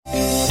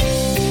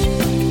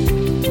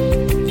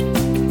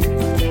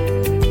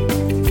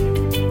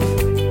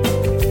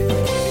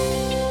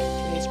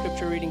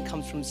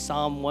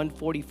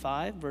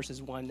145,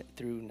 verses 1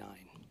 through 9.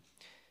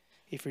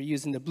 If you're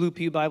using the Blue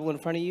Pew Bible in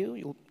front of you,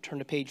 you'll turn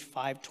to page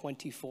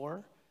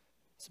 524.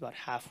 It's about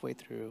halfway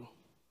through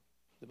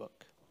the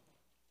book.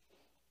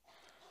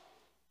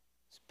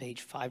 It's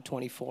page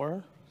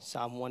 524,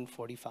 Psalm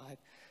 145.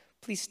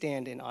 Please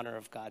stand in honor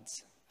of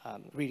God's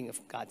reading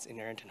of God's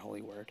inerrant and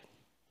holy word.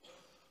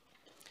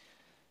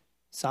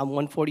 Psalm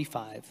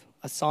 145,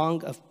 a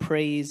song of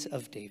praise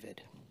of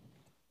David.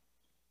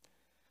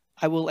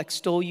 I will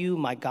extol you,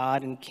 my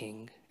God and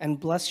King, and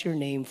bless your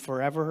name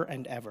forever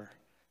and ever.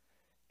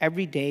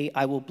 Every day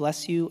I will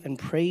bless you and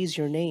praise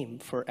your name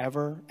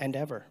forever and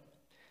ever.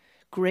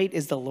 Great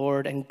is the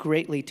Lord and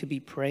greatly to be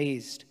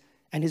praised,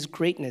 and his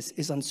greatness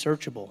is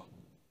unsearchable.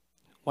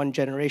 One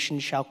generation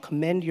shall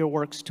commend your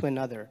works to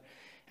another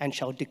and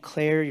shall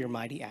declare your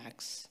mighty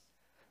acts.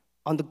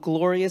 On the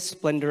glorious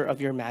splendor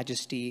of your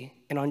majesty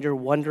and on your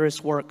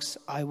wondrous works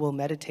I will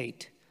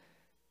meditate.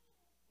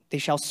 They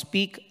shall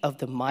speak of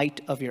the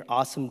might of your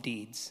awesome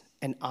deeds,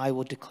 and I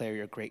will declare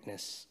your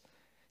greatness.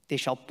 They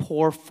shall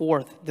pour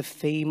forth the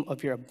fame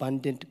of your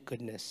abundant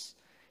goodness,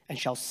 and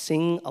shall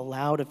sing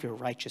aloud of your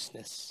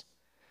righteousness.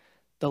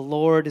 The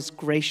Lord is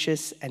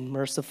gracious and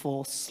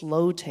merciful,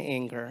 slow to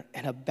anger,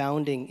 and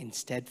abounding in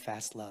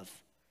steadfast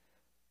love.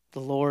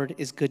 The Lord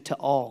is good to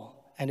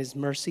all, and his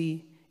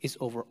mercy is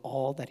over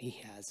all that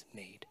he has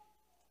made.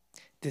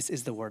 This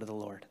is the word of the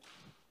Lord.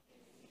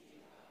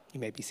 You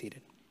may be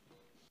seated.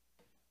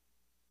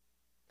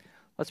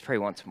 Let's pray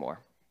once more.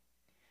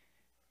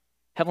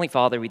 Heavenly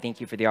Father, we thank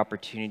you for the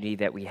opportunity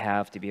that we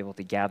have to be able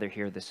to gather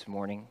here this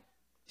morning,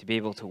 to be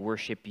able to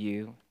worship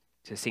you,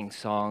 to sing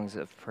songs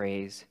of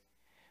praise.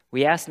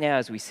 We ask now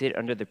as we sit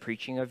under the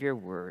preaching of your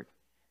word,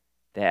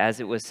 that as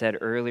it was said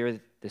earlier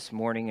this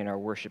morning in our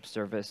worship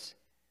service,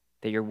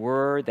 that your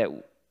word that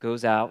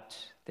goes out,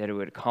 that it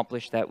would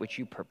accomplish that which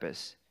you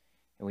purpose.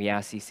 And we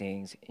ask these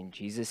things in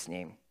Jesus'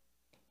 name,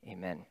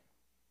 amen.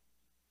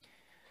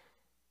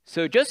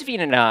 So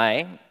Josephine and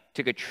I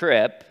took a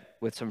trip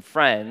with some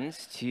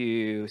friends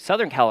to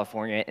Southern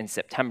California in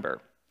September.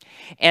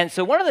 And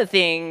so one of the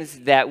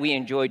things that we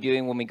enjoy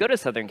doing when we go to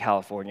Southern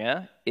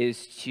California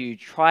is to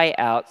try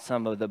out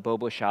some of the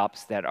boba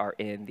shops that are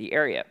in the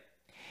area.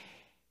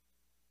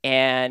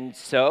 And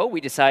so we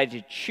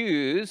decided to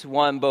choose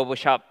one boba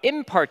shop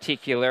in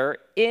particular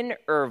in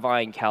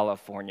Irvine,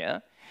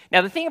 California.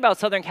 Now, the thing about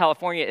Southern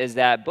California is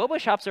that boba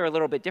shops are a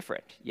little bit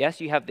different.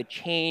 Yes, you have the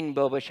chain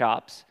boba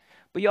shops,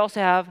 but you also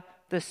have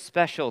the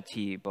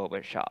specialty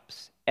boba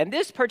shops. And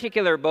this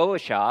particular boba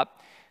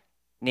shop,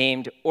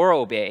 named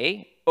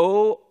Orobe,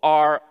 O-R-O-B-A-E,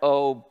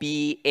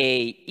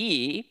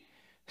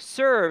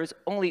 serves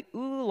only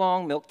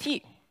oolong milk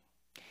tea.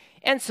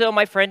 And so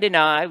my friend and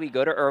I, we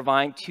go to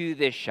Irvine to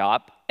this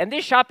shop, and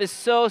this shop is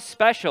so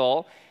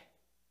special,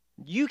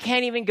 you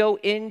can't even go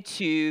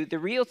into the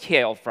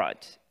retail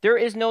front. There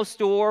is no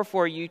store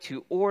for you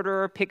to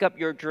order, pick up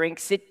your drink,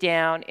 sit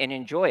down, and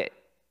enjoy it.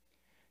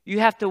 You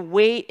have to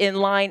wait in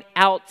line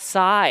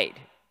outside.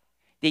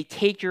 They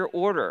take your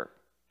order.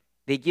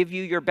 They give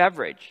you your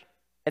beverage.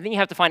 And then you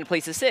have to find a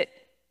place to sit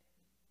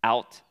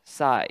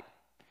outside.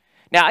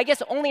 Now, I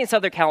guess only in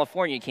Southern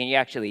California can you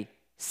actually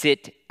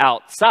sit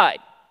outside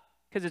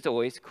because it's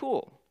always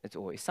cool. It's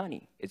always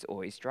sunny. It's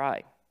always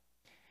dry.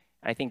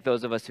 And I think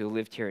those of us who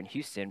lived here in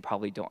Houston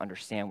probably don't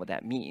understand what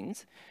that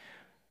means.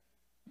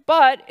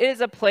 But it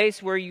is a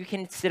place where you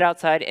can sit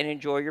outside and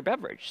enjoy your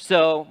beverage.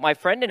 So my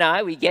friend and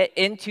I, we get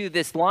into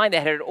this line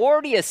that had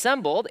already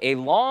assembled, a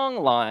long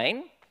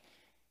line.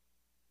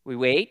 We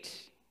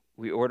wait,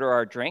 we order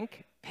our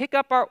drink, pick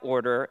up our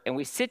order, and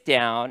we sit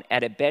down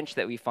at a bench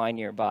that we find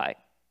nearby.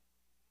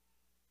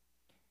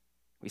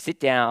 We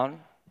sit down,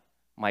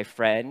 my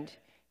friend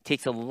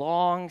takes a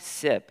long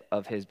sip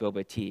of his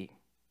boba tea.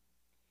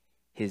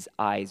 His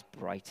eyes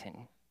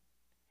brighten.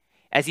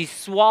 As he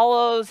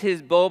swallows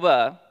his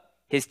boba,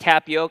 his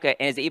tapioca,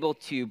 and is able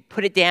to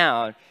put it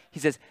down,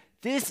 he says,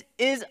 "This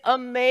is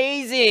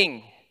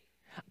amazing.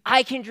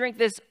 I can drink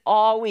this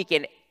all week."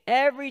 And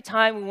every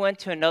time we went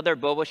to another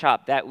boba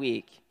shop that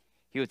week,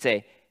 he would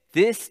say,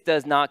 "This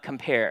does not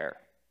compare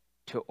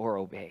to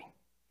Orobe.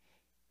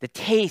 The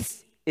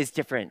taste is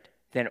different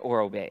than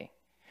Orobe.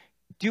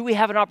 Do we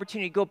have an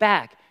opportunity to go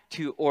back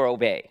to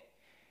Orobe?"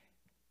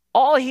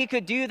 All he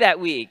could do that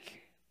week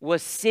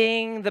was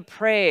sing the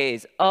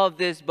praise of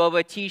this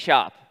boba tea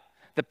shop,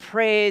 the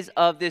praise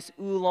of this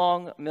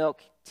oolong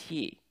milk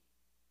tea.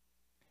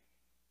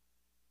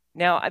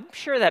 Now, I'm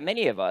sure that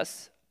many of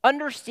us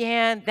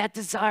understand that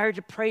desire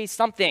to praise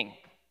something.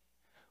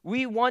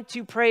 We want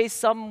to praise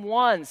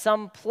someone,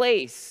 some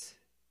place,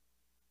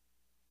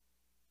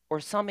 or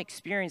some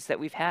experience that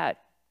we've had.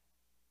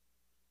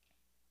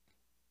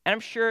 And I'm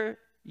sure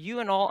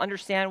you and all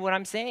understand what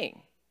I'm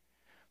saying.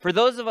 For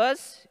those of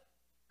us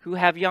who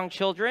have young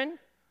children,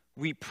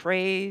 we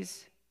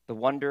praise the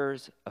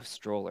wonders of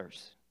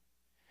strollers.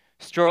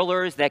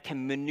 Strollers that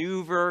can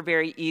maneuver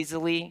very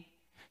easily.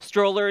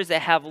 Strollers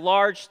that have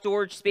large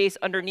storage space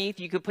underneath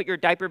you could put your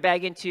diaper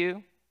bag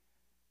into.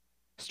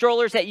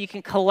 Strollers that you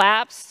can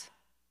collapse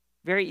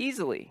very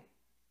easily.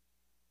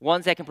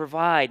 ones that can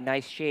provide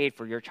nice shade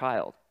for your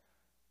child.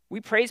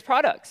 We praise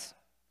products.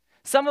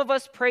 Some of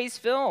us praise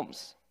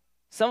films.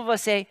 Some of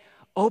us say,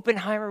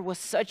 Oppenheimer was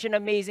such an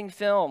amazing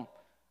film.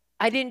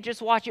 I didn't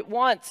just watch it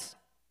once.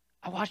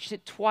 I watched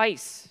it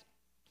twice.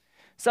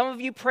 Some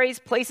of you praise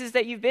places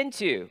that you've been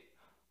to.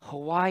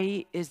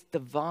 Hawaii is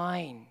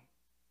divine.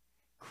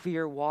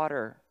 Clear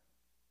water,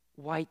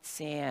 white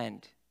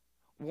sand,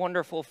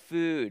 wonderful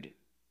food.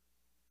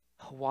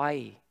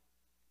 Hawaii,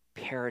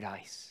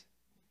 paradise.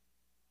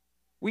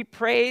 We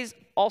praise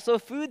also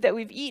food that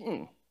we've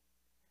eaten.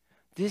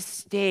 This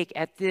steak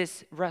at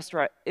this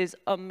restaurant is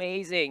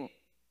amazing.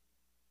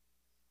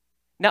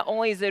 Not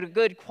only is it a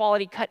good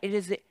quality cut, it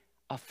is an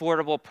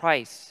affordable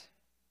price.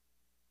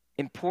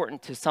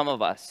 Important to some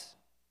of us,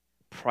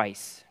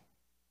 price.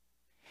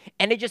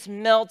 And it just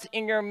melts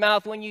in your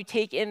mouth when you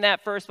take in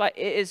that first bite.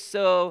 It is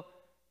so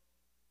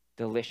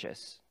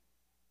delicious.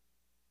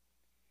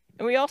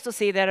 And we also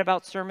say that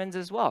about sermons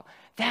as well.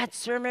 That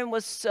sermon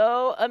was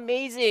so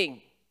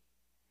amazing,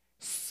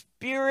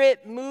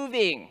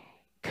 spirit-moving,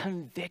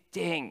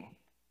 convicting.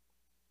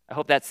 I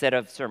hope that's said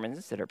of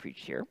sermons that are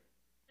preached here.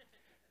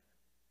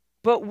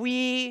 But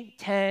we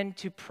tend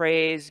to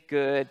praise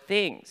good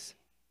things.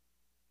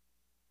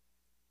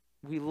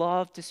 We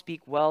love to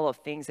speak well of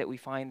things that we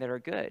find that are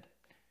good.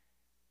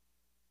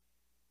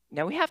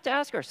 Now we have to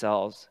ask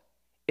ourselves,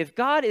 if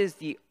God is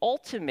the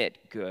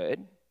ultimate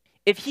good,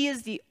 if he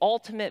is the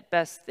ultimate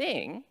best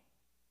thing,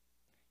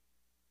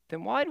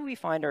 then why do we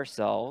find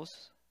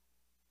ourselves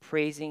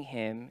praising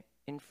him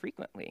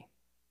infrequently?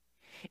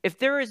 If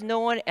there is no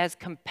one as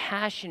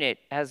compassionate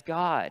as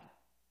God,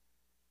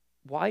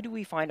 why do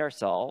we find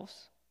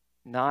ourselves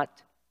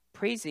not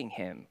praising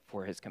him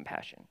for his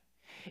compassion?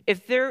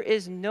 If there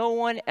is no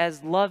one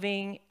as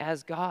loving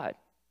as God,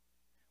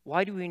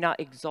 why do we not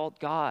exalt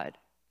God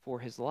for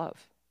his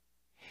love?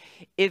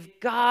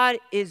 If God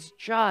is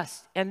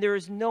just and there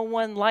is no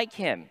one like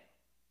him,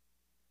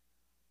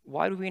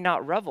 why do we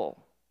not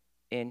revel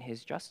in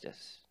his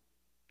justice?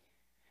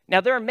 Now,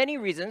 there are many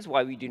reasons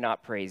why we do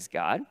not praise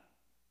God,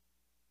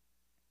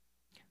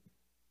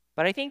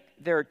 but I think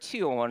there are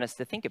two I want us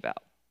to think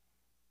about.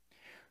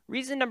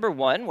 Reason number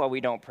one why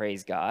we don't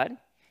praise God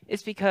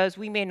is because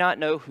we may not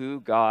know who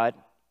God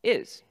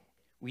is.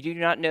 We do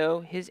not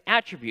know his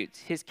attributes,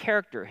 his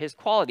character, his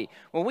quality.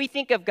 When we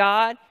think of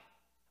God,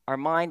 our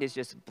mind is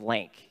just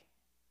blank.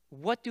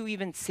 What do we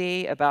even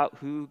say about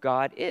who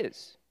God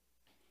is?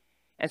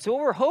 And so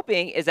what we're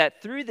hoping is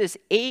that through this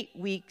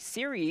 8-week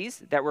series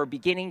that we're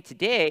beginning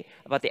today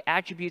about the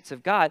attributes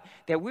of God,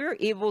 that we're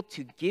able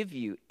to give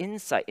you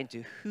insight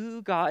into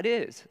who God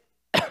is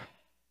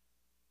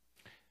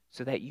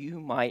so that you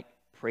might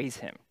praise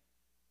him.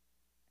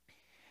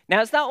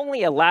 Now, it's not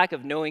only a lack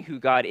of knowing who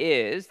God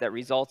is that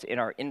results in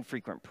our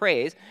infrequent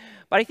praise,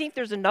 but I think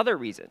there's another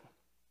reason.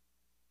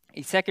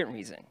 A second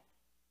reason.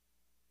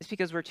 It's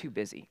because we're too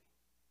busy.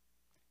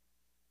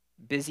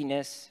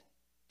 Busyness,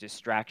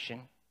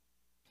 distraction.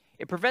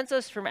 It prevents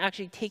us from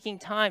actually taking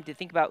time to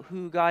think about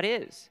who God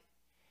is.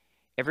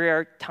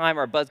 Every time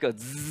our buzz goes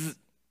zzz,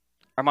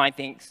 our mind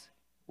thinks,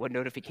 what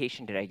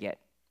notification did I get?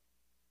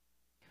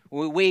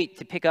 When we wait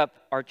to pick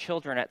up our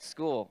children at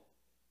school,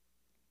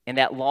 in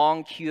that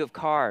long queue of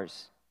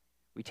cars,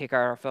 we take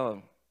out our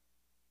phone,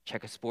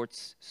 check a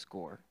sports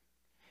score.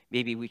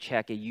 Maybe we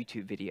check a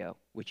YouTube video,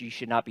 which you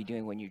should not be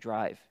doing when you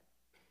drive.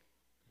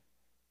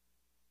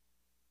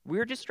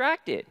 We're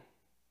distracted.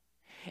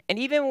 And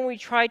even when we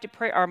try to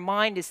pray, our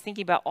mind is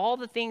thinking about all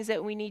the things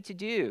that we need to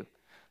do.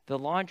 The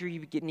laundry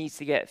needs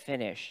to get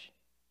finished.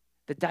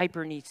 The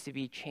diaper needs to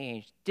be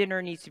changed.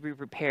 Dinner needs to be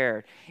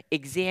prepared.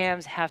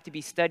 Exams have to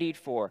be studied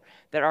for.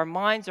 That our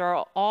minds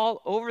are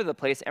all over the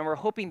place. And we're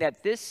hoping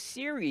that this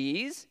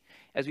series,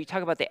 as we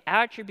talk about the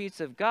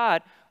attributes of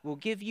God, will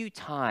give you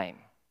time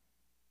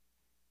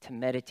to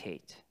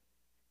meditate,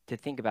 to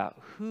think about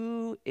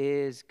who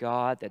is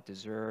God that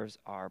deserves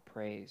our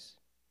praise.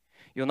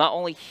 You'll not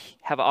only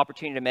have an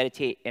opportunity to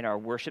meditate in our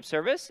worship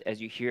service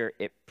as you hear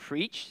it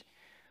preached,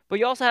 but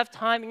you also have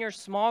time in your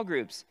small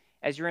groups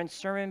as you're in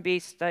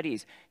sermon-based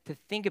studies to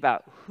think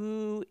about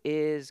who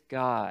is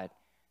God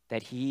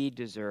that he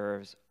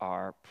deserves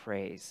our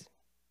praise.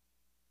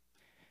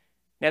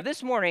 Now,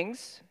 this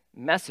morning's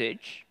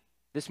message,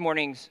 this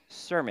morning's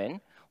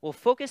sermon, will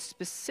focus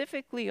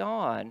specifically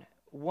on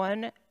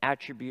one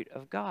attribute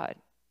of God,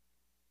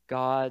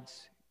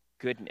 God's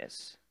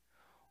goodness.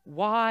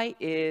 Why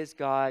is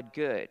God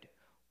good?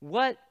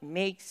 What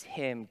makes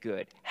him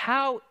good?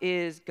 How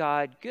is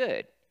God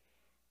good?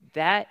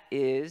 That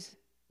is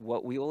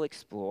what we will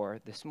explore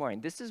this morning.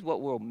 This is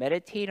what we'll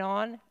meditate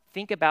on,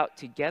 think about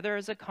together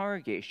as a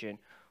congregation.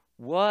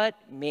 What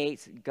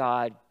makes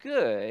God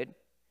good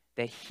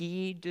that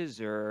he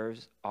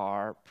deserves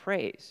our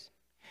praise?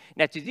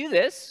 Now, to do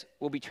this,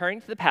 we'll be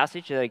turning to the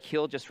passage that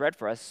Akil just read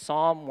for us,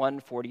 Psalm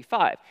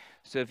 145.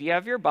 So if you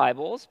have your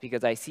Bibles,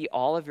 because I see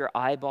all of your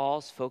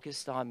eyeballs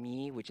focused on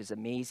me, which is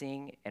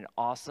amazing and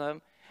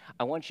awesome,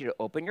 I want you to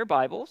open your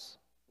Bibles,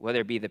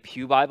 whether it be the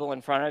Pew Bible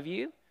in front of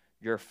you,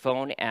 your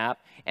phone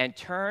app, and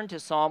turn to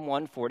Psalm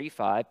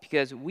 145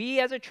 because we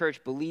as a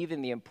church believe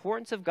in the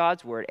importance of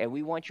God's word and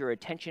we want your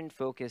attention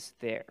focused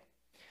there.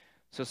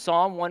 So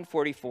Psalm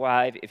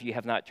 145 if you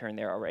have not turned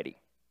there already.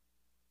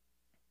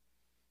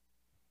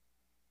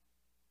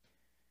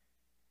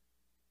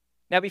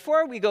 Now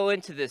before we go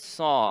into this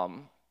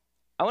psalm,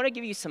 I want to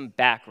give you some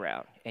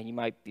background, and you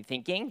might be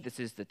thinking this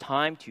is the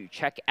time to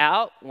check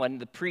out when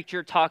the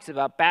preacher talks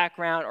about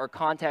background or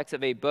context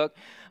of a book,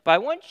 but I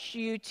want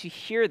you to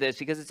hear this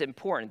because it's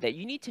important, that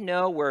you need to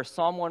know where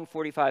Psalm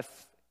 145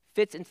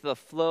 fits into the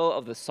flow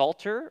of the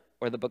Psalter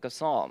or the book of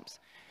Psalms.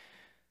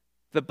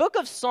 The book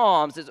of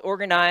Psalms is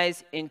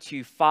organized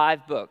into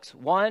 5 books,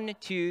 1,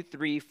 2,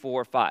 3,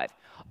 4, 5.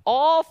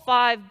 All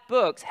 5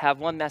 books have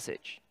one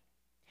message.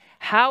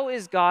 How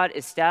is God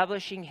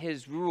establishing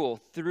his rule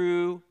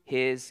through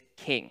his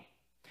king?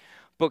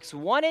 Books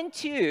 1 and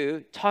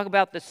 2 talk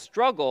about the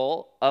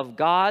struggle of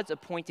God's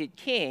appointed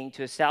king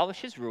to establish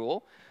his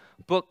rule.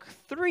 Book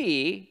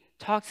 3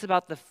 talks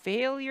about the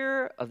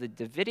failure of the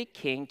Davidic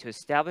king to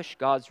establish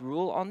God's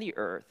rule on the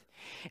earth.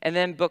 And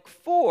then book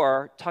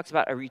 4 talks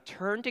about a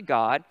return to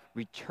God,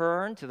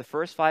 return to the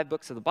first 5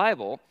 books of the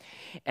Bible.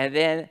 And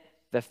then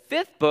the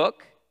 5th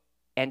book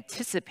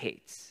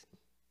anticipates.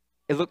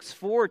 It looks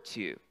forward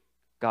to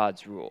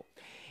God's rule.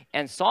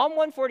 And Psalm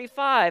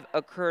 145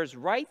 occurs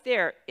right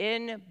there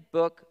in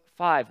book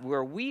 5,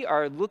 where we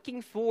are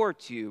looking forward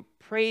to,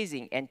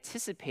 praising,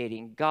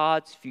 anticipating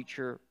God's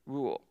future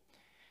rule.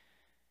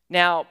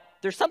 Now,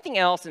 there's something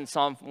else in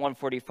Psalm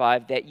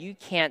 145 that you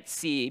can't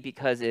see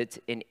because it's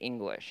in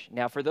English.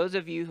 Now, for those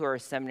of you who are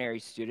seminary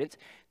students,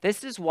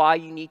 this is why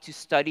you need to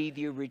study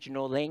the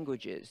original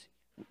languages.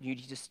 You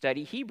need to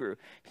study Hebrew,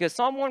 because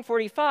Psalm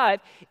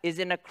 145 is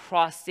an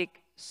acrostic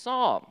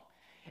psalm.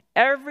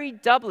 Every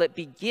doublet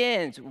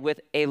begins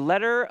with a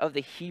letter of the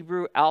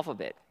Hebrew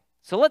alphabet.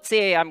 So let's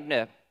say I'm going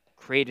to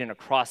create an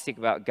acrostic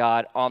about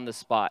God on the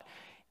spot.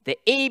 The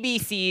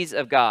ABCs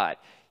of God.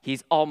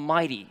 He's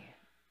almighty,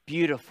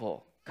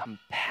 beautiful,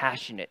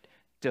 compassionate,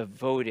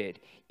 devoted,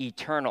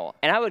 eternal.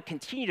 And I would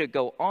continue to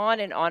go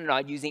on and on and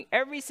on, using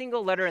every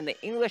single letter in the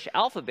English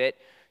alphabet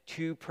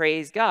to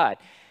praise God.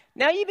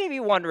 Now you may be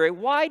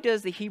wondering, why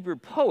does the Hebrew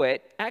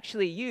poet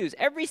actually use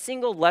every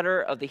single letter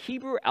of the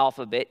Hebrew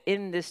alphabet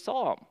in this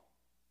psalm?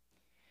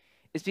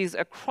 It's because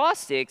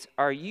acrostics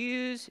are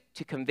used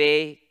to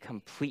convey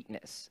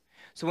completeness.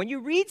 So when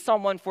you read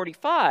Psalm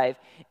 145,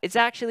 it's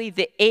actually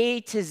the A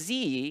to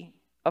Z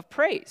of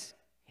praise.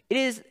 It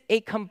is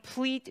a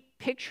complete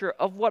picture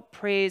of what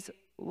praise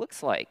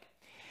looks like.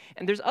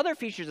 And there's other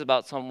features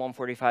about Psalm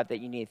 145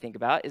 that you need to think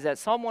about, is that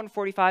Psalm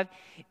 145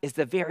 is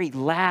the very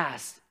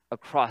last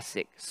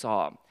acrostic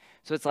psalm.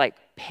 So it's like,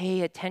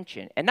 pay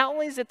attention. And not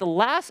only is it the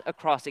last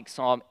acrostic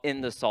psalm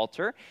in the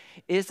Psalter,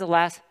 it is the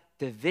last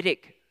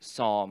Davidic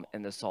psalm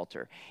in the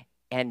Psalter.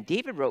 And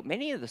David wrote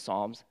many of the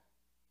psalms,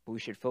 but we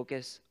should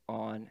focus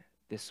on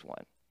this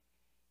one.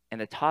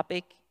 And the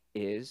topic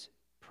is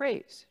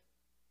praise.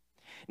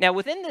 Now,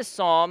 within this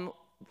psalm,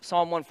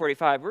 Psalm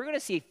 145, we're going to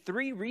see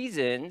 3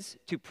 reasons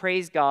to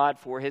praise God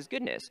for his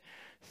goodness.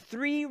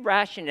 3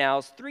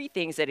 rationales, 3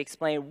 things that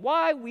explain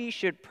why we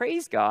should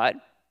praise God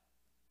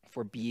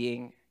for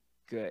being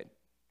good.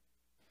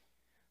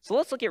 So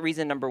let's look at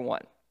reason number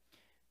 1.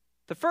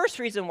 The first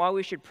reason why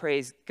we should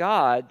praise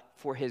God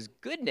for his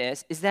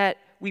goodness is that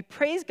we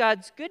praise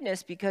God's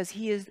goodness because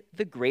he is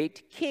the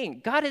great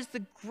king. God is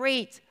the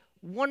great,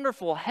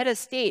 wonderful head of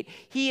state.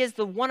 He is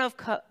the one of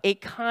a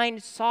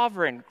kind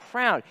sovereign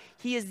crown.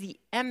 He is the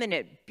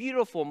eminent,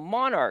 beautiful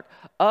monarch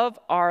of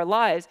our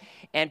lives.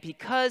 And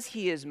because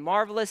he is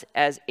marvelous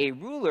as a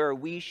ruler,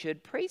 we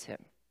should praise him.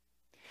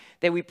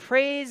 That we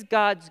praise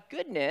God's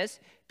goodness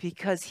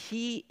because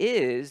he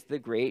is the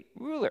great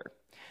ruler.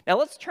 Now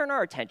let's turn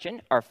our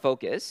attention, our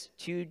focus,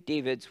 to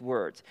David's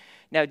words.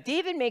 Now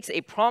David makes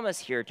a promise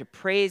here to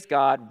praise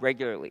God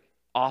regularly,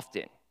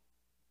 often,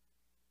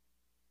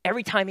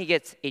 every time he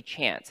gets a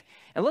chance.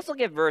 And let's look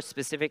at verse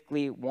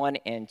specifically 1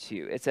 and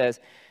 2. It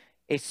says,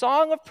 a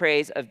song of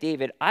praise of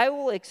David, I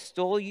will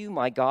extol you,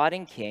 my God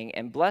and King,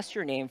 and bless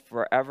your name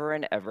forever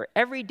and ever.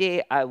 Every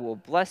day I will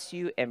bless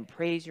you and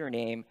praise your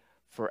name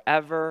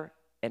forever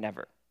and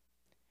ever.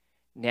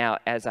 Now,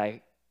 as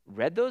I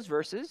read those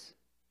verses,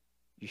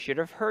 you should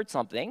have heard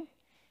something.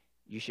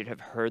 You should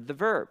have heard the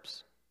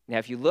verbs. Now,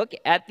 if you look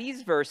at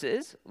these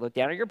verses, look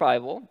down at your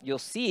Bible, you'll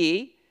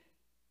see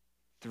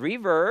 3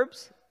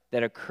 verbs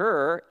that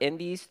occur in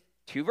these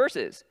 2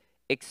 verses.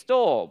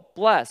 Extol,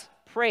 bless,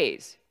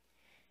 praise.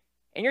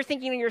 And you're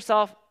thinking to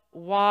yourself,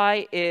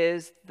 why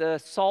is the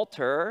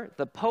Psalter,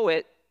 the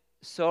poet,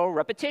 so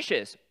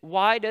repetitious?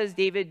 Why does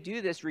David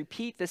do this,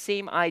 repeat the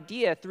same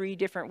idea 3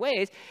 different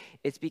ways?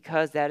 It's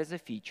because that is a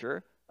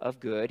feature of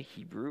good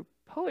Hebrew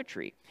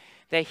poetry.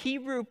 The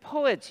Hebrew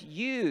poets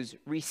use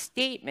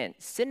restatement,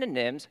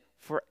 synonyms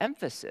for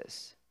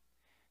emphasis.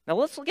 Now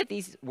let's look at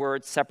these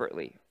words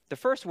separately. The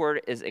first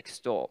word is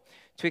extol.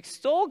 To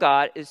extol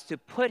God is to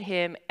put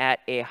him at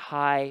a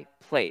high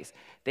place,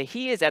 that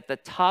he is at the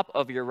top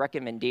of your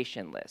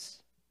recommendation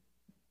list.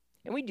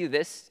 And we do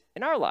this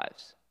in our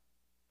lives.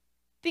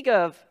 Think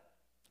of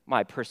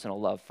my personal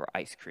love for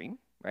ice cream,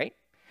 right?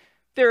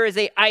 There is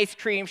an ice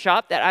cream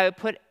shop that I would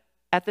put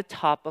at the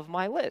top of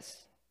my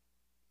list.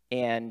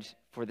 And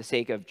for the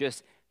sake of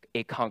just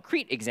a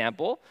concrete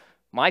example,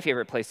 my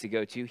favorite place to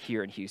go to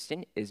here in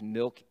Houston is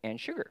Milk and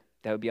Sugar.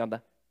 That would be on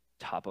the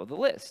top of the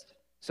list.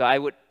 So I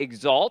would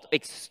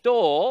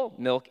extol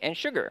Milk and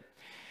Sugar.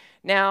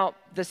 Now,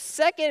 the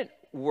second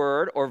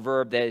word or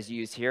verb that is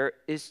used here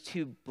is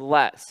to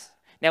bless.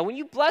 Now, when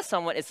you bless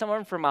someone, it's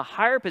someone from a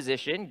higher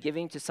position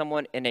giving to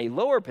someone in a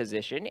lower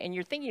position, and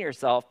you're thinking to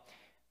yourself,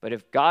 but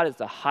if God is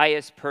the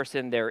highest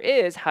person there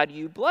is, how do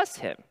you bless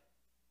him?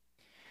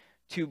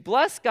 To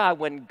bless God,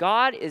 when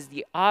God is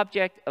the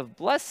object of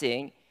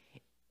blessing,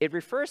 it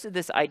refers to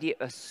this idea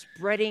of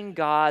spreading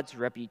God's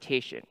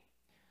reputation.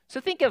 So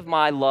think of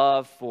my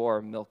love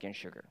for Milk and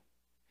Sugar.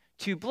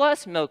 To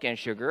bless Milk and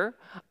Sugar,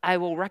 I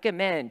will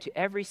recommend to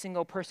every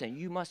single person,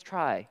 you must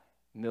try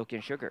Milk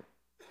and Sugar.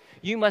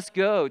 You must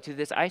go to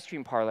this ice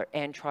cream parlor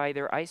and try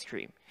their ice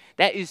cream.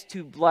 That is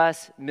to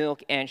bless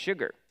Milk and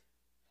Sugar.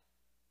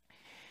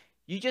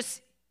 You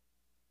just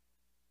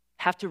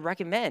have to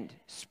recommend,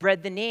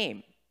 spread the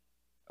name.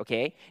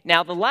 Okay?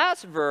 Now, the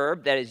last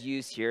verb that is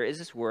used here is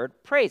this word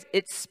praise.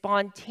 It's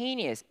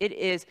spontaneous.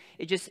 It's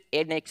just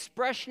an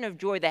expression of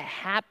joy that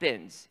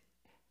happens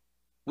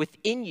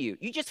within you.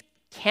 You just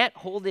can't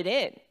hold it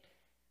in.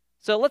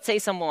 So let's say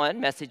someone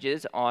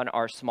messages on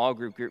our small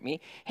group me,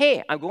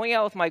 hey, I'm going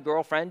out with my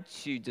girlfriend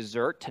to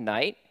dessert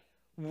tonight.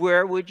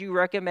 Where would you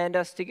recommend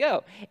us to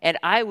go? And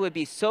I would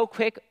be so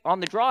quick on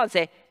the draw and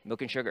say,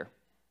 Milk and Sugar.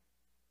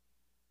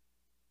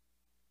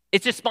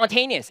 It's just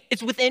spontaneous.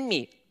 It's within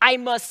me. I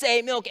must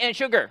say Milk and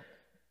Sugar.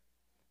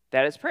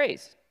 That is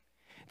praise.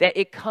 That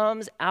it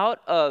comes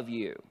out of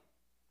you.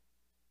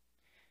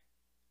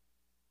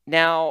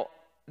 Now,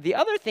 the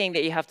other thing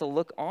that you have to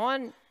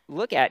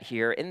look at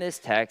here in this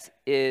text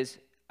is,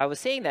 I was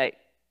saying that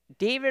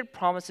David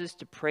promises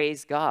to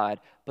praise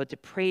God, but to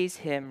praise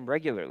him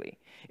regularly.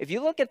 If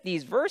you look at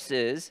these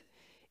verses,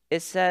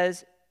 it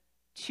says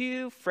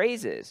two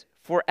phrases,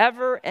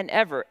 forever and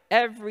ever,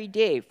 every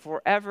day,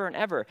 forever and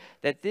ever,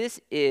 that this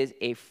is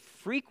a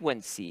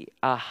frequency,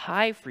 a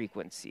high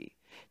frequency,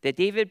 that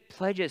David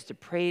pledges to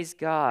praise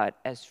God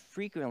as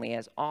frequently,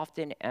 as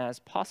often as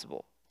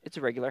possible. It's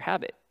a regular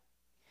habit.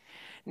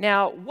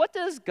 Now, what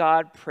does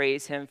God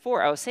praise him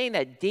for? I was saying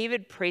that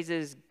David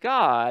praises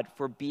God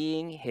for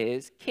being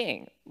his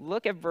king.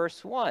 Look at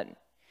verse 1.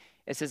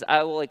 It says,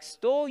 I will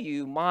extol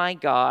you, my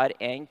God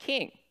and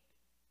king.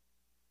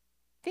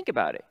 Think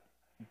about it.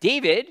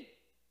 David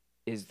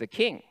is the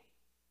king.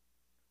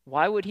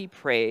 Why would he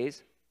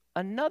praise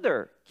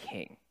another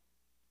king?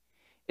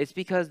 It's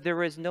because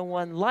there is no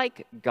one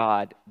like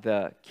God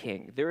the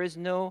king. There is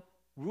no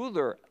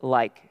ruler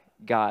like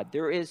God.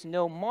 There is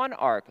no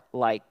monarch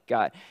like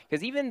God.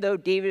 Because even though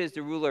David is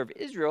the ruler of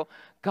Israel,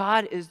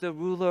 God is the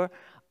ruler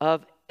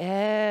of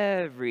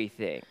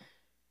everything.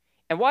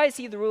 And why is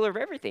he the ruler of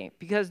everything?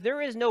 Because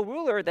there is no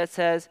ruler that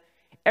says,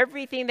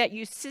 everything that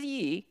you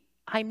see,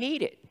 I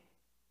made it.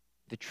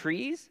 The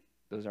trees,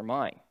 those are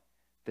mine.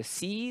 The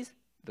seas,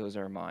 those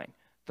are mine.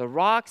 The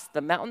rocks,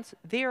 the mountains,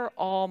 they are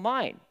all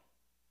mine.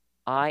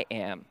 I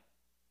am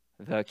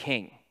the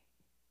king.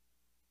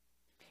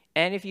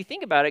 And if you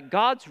think about it,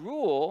 God's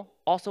rule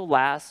also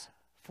lasts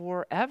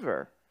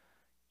forever.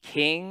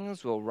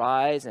 Kings will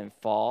rise and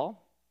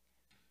fall.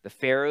 The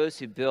pharaohs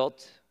who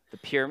built the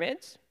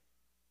pyramids,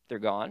 they're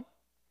gone.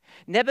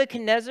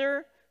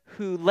 Nebuchadnezzar,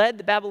 who led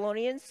the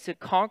Babylonians to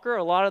conquer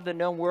a lot of the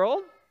known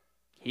world,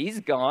 he's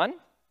gone.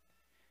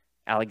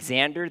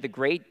 Alexander the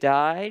Great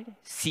died.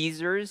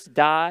 Caesars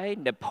died.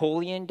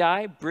 Napoleon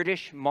died.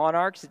 British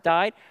monarchs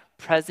died.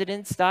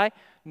 Presidents died.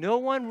 No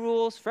one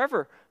rules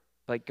forever,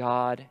 but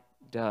God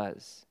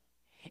does.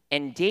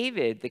 And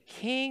David, the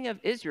king of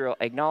Israel,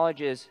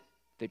 acknowledges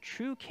the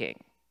true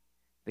king,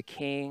 the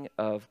king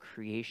of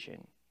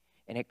creation,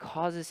 and it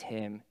causes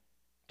him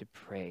to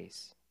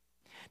praise.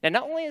 Now,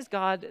 not only is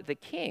God the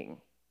king,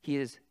 he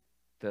is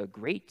the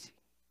great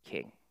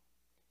king.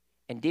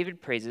 And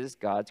David praises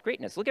God's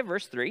greatness. Look at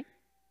verse 3.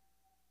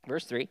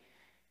 Verse 3.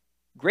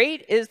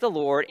 Great is the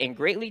Lord and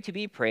greatly to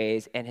be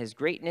praised, and his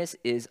greatness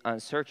is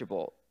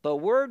unsearchable. The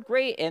word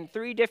great in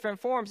 3 different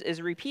forms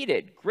is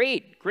repeated.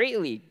 Great,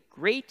 greatly,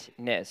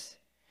 greatness.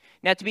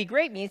 Now, to be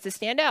great means to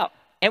stand out.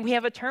 And we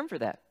have a term for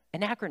that,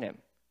 an acronym.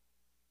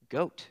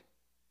 GOAT.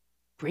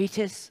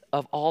 Greatest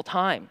of all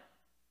time.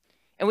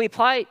 And we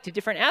apply it to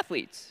different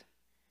athletes.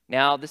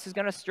 Now, this is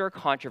going to stir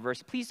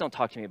controversy. Please don't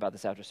talk to me about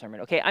this after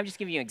sermon, okay? I'm just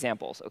giving you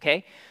examples,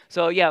 okay?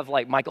 So you have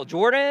like Michael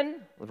Jordan,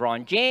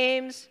 LeBron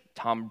James,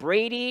 Tom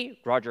Brady,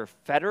 Roger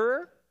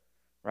Federer,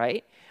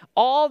 right?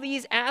 All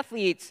these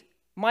athletes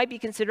might be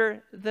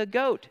considered the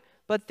GOAT,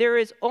 but there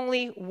is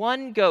only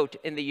one GOAT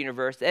in the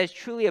universe that is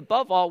truly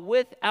above all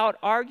without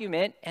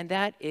argument, and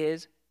that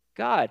is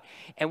God.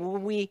 And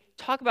when we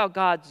talk about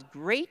God's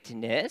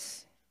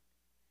greatness,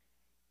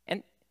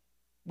 and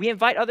we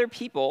invite other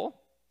people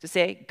to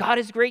say, God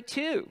is great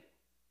too.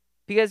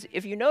 Because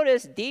if you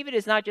notice, David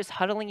is not just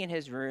huddling in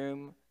his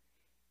room,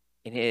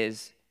 in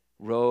his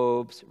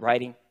robes,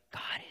 writing,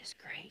 God is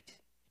great.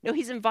 No,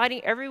 he's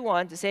inviting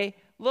everyone to say,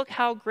 look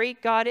how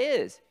great God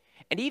is.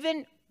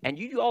 And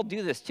you all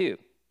do this too.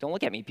 Don't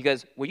look at me,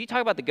 because when you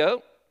talk about the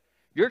GOAT,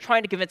 you're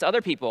trying to convince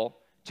other people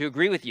to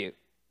agree with you.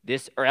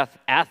 This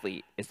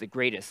athlete is the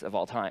greatest of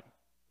all time,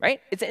 right?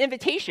 It's an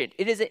invitation.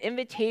 It is an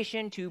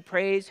invitation to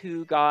praise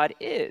who God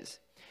is.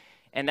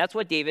 And that's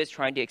what David is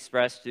trying to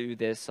express through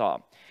this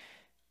psalm.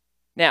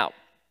 Now,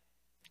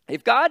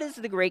 if God is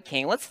the great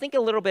king, let's think a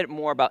little bit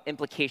more about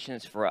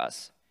implications for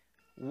us.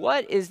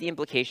 What is the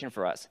implication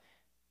for us?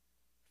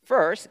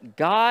 First,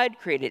 God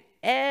created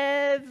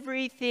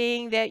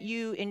everything that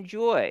you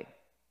enjoy.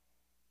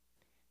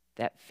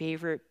 That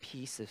favorite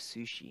piece of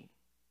sushi,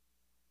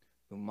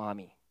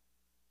 umami,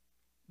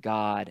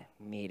 God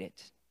made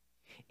it.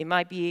 It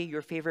might be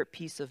your favorite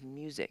piece of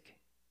music.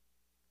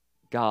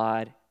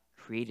 God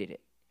created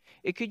it.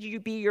 It could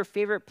be your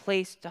favorite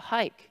place to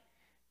hike.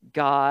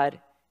 God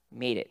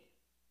made it.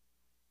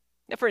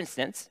 Now, for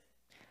instance,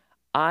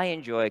 I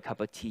enjoy a cup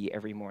of tea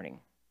every morning.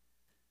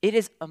 It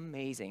is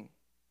amazing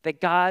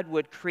that God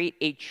would create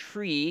a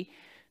tree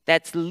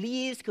that's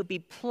leaves could be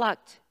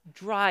plucked,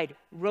 dried,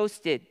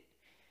 roasted,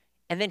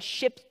 and then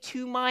shipped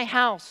to my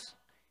house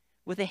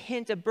with a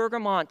hint of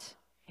bergamot.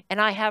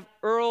 And I have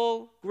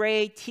Earl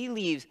Grey tea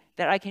leaves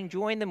that I can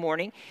enjoy in the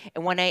morning.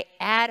 And when I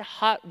add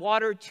hot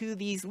water to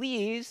these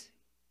leaves,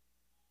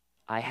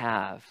 I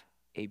have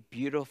a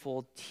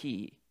beautiful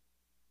tea,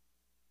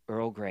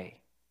 Earl Grey,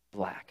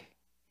 black.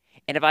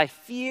 And if I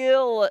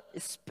feel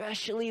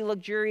especially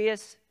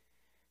luxurious,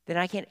 then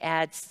I can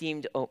add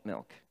steamed oat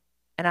milk.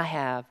 And I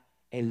have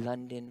a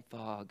London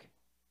fog.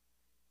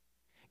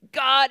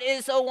 God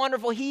is so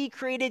wonderful. He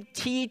created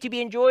tea to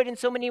be enjoyed in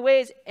so many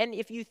ways. And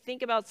if you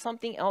think about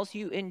something else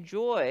you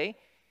enjoy,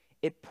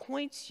 it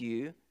points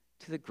you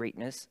to the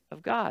greatness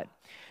of God.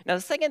 Now,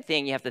 the second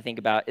thing you have to think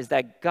about is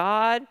that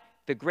God,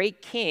 the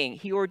great king,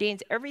 he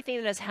ordains everything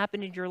that has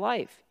happened in your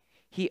life.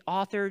 He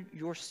authored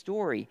your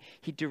story.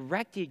 He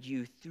directed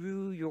you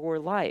through your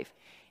life.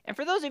 And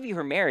for those of you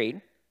who are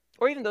married,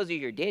 or even those of you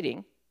who are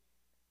dating,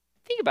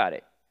 think about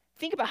it.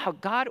 Think about how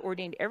God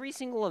ordained every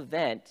single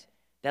event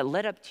that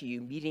led up to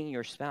you meeting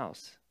your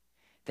spouse.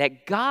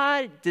 That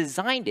God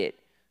designed it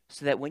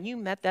so that when you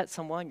met that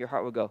someone, your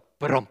heart would go,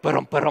 ba-dum,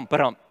 ba-dum, ba-dum,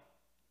 ba-dum.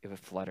 It would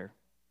flutter.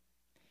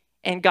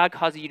 And God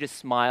causes you to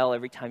smile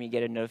every time you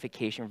get a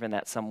notification from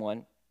that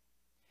someone.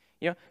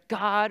 You know,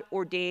 God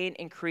ordained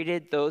and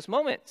created those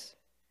moments.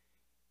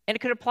 And it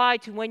could apply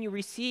to when you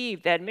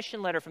received that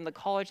admission letter from the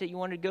college that you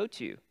wanted to go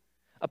to,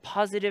 a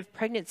positive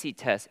pregnancy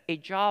test, a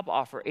job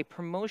offer, a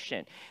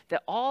promotion,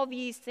 that all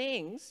these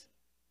things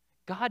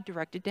God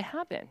directed to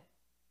happen.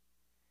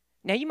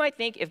 Now, you might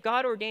think, if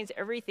God ordains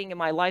everything in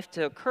my life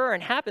to occur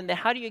and happen, then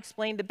how do you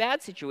explain the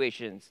bad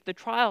situations, the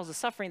trials, the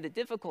suffering, the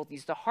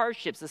difficulties, the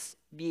hardships,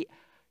 the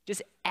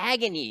just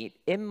agony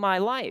in my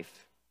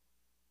life?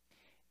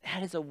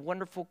 That is a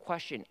wonderful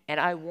question, and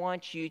I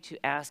want you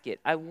to ask it.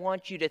 I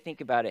want you to think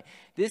about it.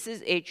 This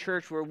is a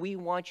church where we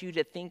want you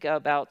to think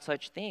about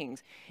such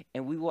things,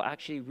 and we will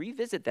actually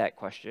revisit that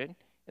question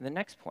in the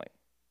next point.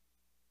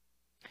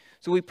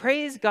 So we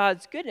praise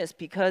God's goodness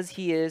because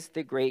he is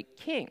the great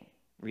king.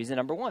 Reason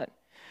number one.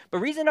 But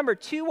reason number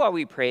two why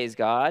we praise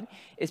God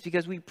is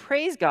because we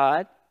praise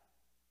God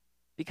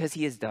because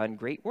he has done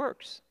great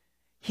works.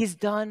 He's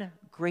done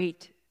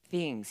great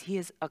things. He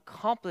has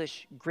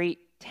accomplished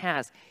great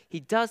tasks. He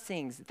does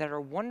things that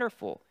are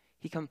wonderful.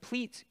 He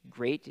completes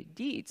great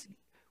deeds.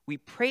 We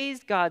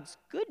praise God's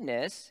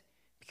goodness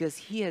because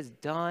he has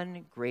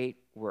done great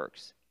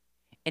works.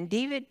 And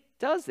David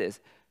does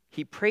this.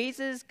 He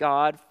praises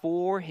God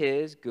for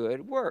his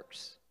good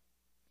works.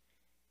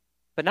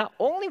 But not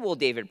only will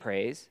David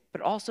praise,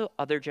 but also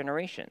other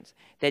generations.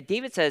 That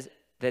David says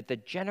that the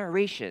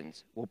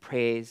generations will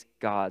praise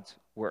God's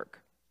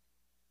work.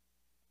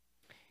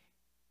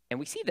 And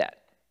we see that.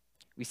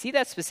 We see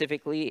that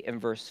specifically in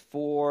verse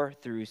 4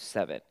 through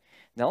 7.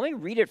 Now let me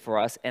read it for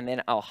us, and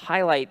then I'll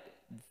highlight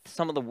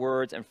some of the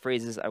words and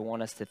phrases I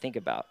want us to think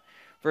about.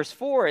 Verse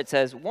 4, it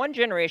says, "One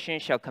generation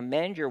shall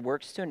commend your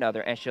works to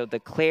another and shall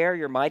declare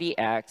your mighty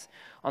acts.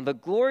 On the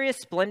glorious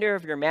splendor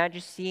of your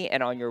majesty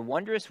and on your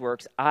wondrous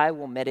works I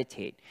will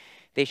meditate.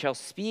 They shall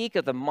speak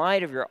of the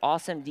might of your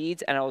awesome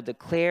deeds, and I will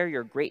declare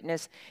your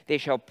greatness. They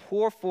shall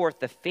pour forth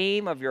the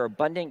fame of your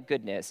abundant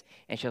goodness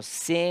and shall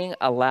sing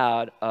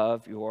aloud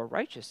of your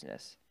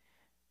righteousness."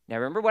 Now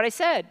remember what I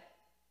said.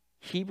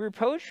 Hebrew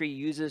poetry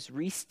uses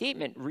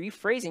restatement,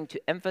 rephrasing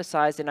to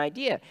emphasize an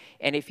idea.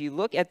 And if you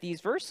look at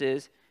these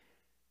verses,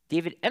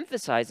 David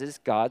emphasizes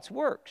God's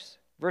works.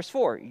 Verse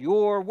 4,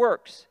 your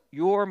works,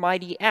 your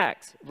mighty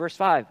acts. Verse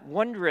 5,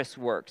 wondrous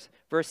works.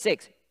 Verse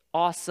 6,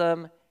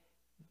 awesome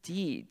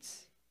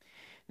deeds.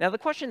 Now the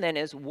question then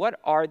is, what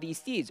are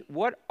these deeds?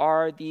 What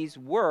are these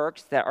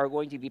works that are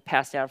going to be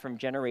passed down from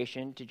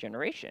generation to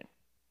generation?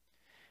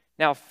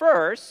 Now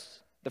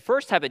the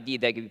first type of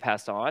deed that can be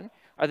passed on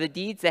are the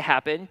deeds that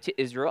happen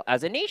to Israel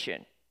as a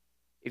nation.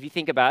 If you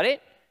think about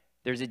it,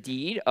 there's a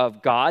deed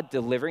of God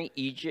delivering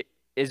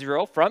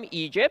Israel from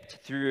Egypt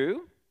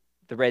through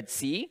the Red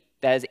Sea,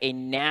 That is a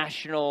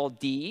national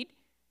deed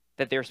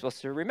that they're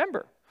supposed to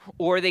remember.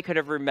 Or they could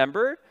have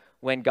remembered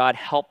when God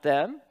helped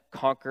them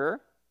conquer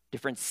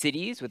different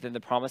cities within the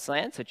promised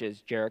land, such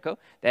as Jericho.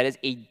 That is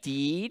a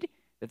deed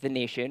that the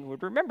nation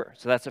would remember.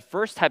 So that's the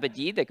first type of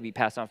deed that could be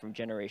passed on from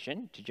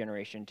generation to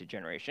generation to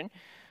generation.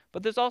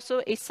 But there's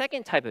also a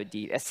second type of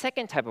deed, a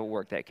second type of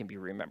work that can be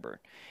remembered.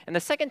 And the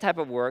second type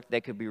of work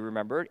that could be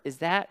remembered is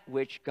that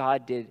which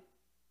God did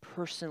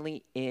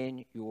personally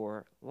in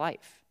your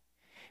life.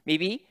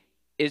 Maybe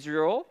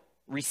Israel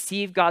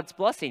received God's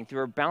blessing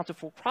through a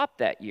bountiful crop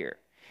that year.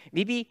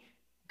 Maybe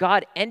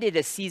God ended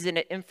a season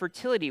of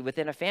infertility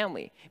within a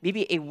family.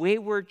 Maybe a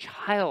wayward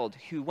child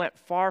who went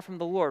far from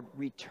the Lord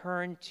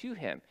returned to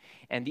him.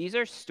 And these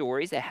are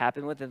stories that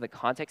happen within the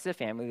context of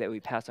family that we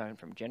pass on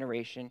from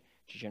generation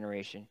to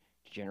generation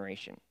to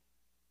generation.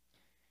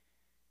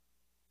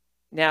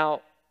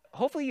 Now,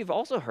 hopefully you've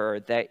also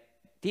heard that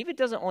David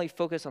doesn't only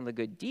focus on the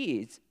good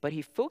deeds, but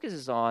he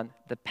focuses on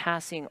the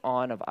passing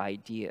on of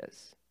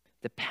ideas,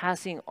 the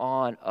passing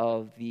on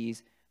of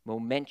these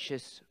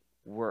momentous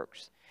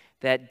works.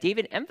 That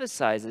David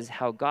emphasizes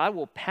how God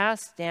will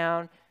pass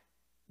down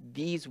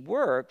these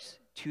works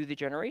to the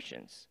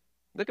generations.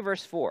 Look at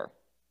verse 4.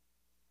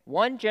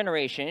 One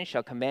generation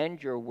shall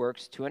commend your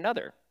works to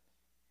another.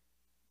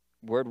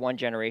 Word one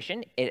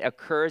generation, it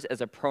occurs as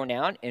a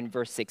pronoun in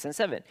verse 6 and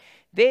 7.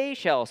 They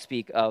shall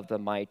speak of the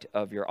might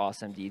of your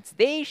awesome deeds.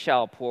 They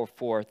shall pour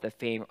forth the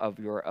fame of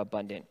your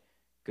abundant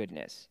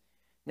goodness.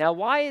 Now,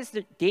 why is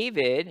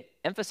David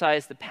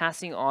emphasize the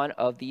passing on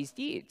of these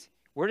deeds?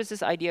 Where does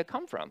this idea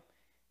come from?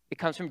 It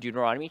comes from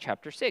Deuteronomy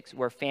chapter 6,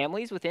 where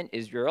families within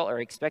Israel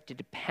are expected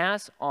to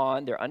pass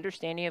on their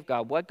understanding of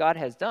God, what God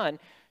has done,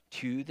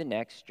 to the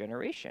next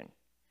generation.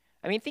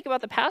 I mean, think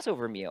about the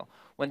Passover meal.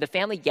 When the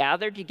family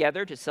gathered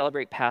together to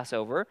celebrate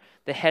Passover,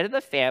 the head of the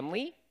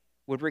family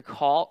would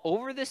recall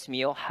over this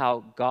meal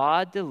how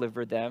God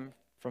delivered them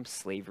from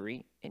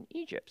slavery in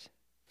Egypt.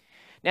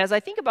 Now, as I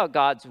think about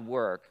God's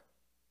work,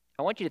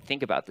 I want you to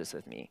think about this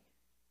with me.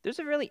 There's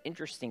a really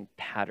interesting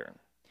pattern.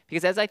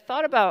 Because as I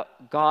thought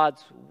about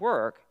God's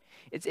work,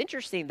 it's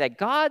interesting that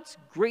God's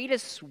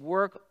greatest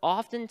work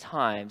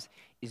oftentimes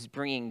is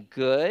bringing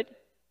good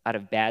out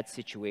of bad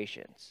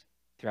situations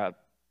throughout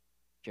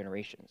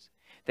generations.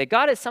 That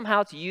God is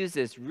somehow to use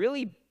this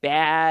really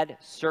bad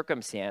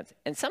circumstance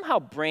and somehow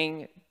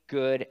bring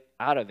good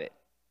out of it.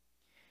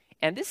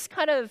 And this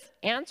kind of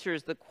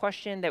answers the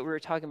question that we were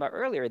talking about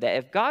earlier, that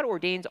if God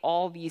ordains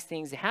all these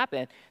things to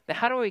happen, then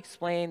how do we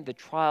explain the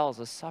trials,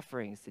 the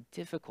sufferings, the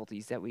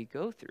difficulties that we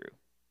go through?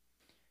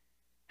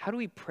 How do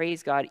we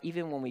praise God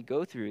even when we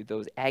go through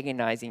those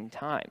agonizing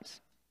times?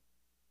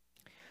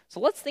 So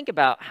let's think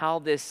about how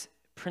this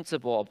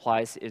principle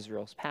applies to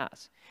Israel's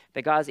past,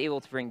 that God is able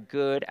to bring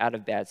good out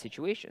of bad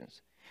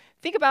situations.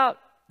 Think about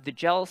the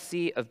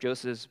jealousy of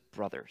Joseph's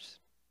brothers.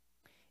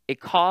 It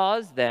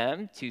caused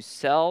them to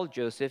sell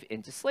Joseph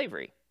into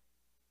slavery.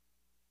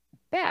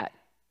 Bad.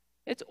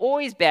 It's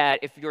always bad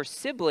if your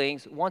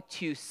siblings want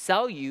to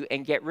sell you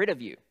and get rid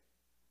of you.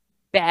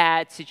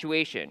 Bad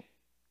situation.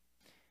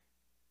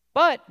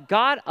 But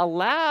God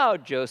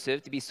allowed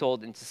Joseph to be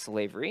sold into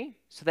slavery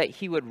so that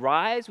he would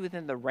rise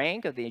within the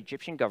rank of the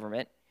Egyptian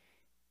government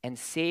and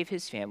save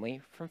his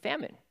family from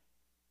famine.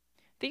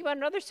 Think about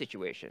another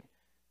situation.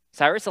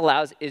 Cyrus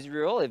allows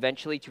Israel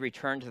eventually to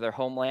return to their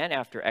homeland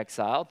after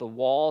exile. The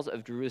walls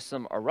of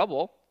Jerusalem are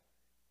rubble.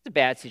 It's a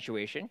bad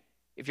situation.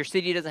 If your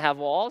city doesn't have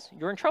walls,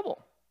 you're in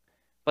trouble.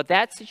 But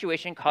that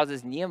situation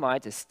causes Nehemiah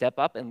to step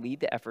up and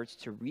lead the efforts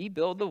to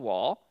rebuild the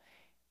wall,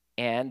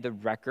 and the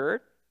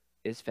record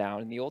is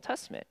found in the Old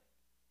Testament.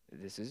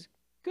 This is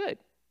good.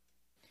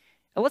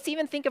 And let's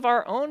even think of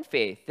our own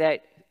faith,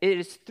 that it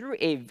is through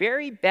a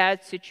very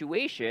bad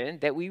situation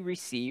that we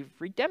receive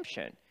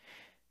redemption,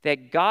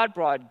 that God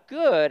brought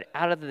good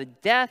out of the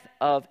death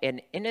of an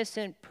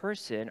innocent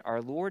person,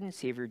 our Lord and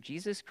Savior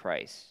Jesus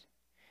Christ,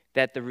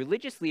 that the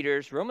religious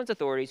leaders, Roman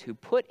authorities who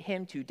put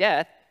him to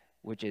death,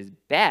 which is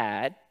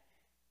bad,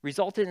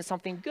 resulted in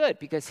something good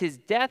because his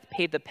death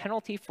paid the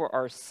penalty for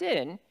our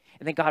sin.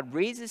 And then God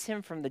raises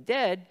him from the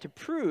dead to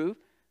prove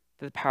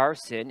that the power of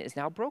sin is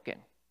now broken.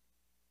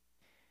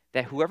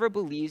 That whoever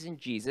believes in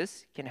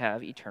Jesus can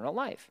have eternal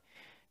life.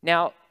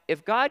 Now,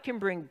 if God can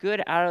bring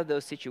good out of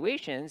those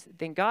situations,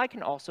 then God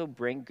can also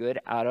bring good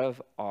out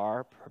of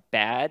our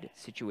bad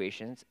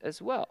situations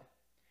as well.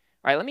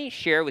 All right, let me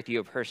share with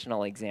you a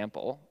personal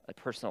example, a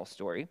personal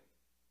story.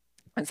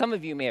 And some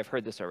of you may have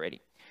heard this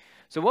already.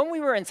 So when we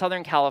were in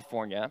Southern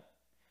California,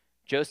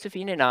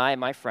 Josephine and I and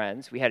my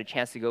friends, we had a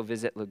chance to go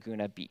visit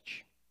Laguna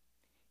Beach,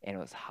 and it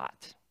was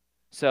hot.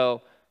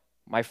 So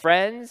my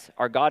friends,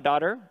 our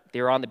goddaughter,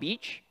 they were on the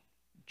beach.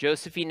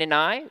 Josephine and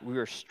I, we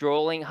were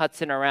strolling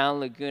Hudson around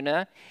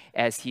Laguna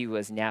as he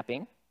was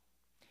napping.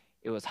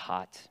 It was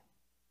hot.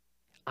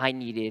 I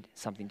needed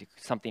something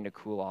to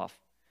cool off.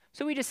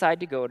 So we decided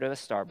to go to a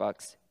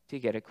Starbucks to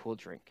get a cool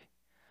drink.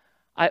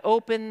 I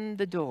opened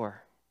the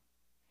door,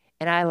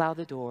 and I allowed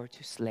the door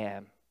to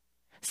slam.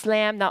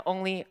 Slam not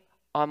only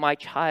on my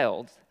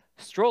child's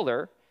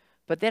stroller,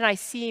 But then I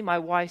see my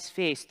wife's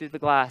face through the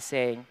glass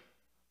saying,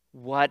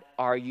 "What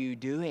are you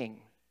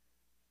doing?"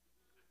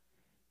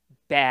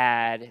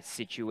 Bad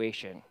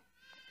situation,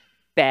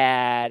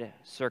 bad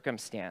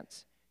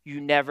circumstance. You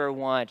never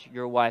want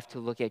your wife to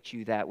look at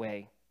you that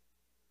way.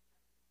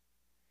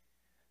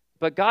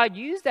 But God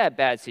used that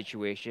bad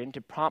situation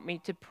to prompt me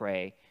to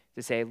pray,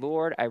 to say,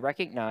 "Lord, I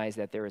recognize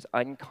that there is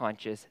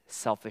unconscious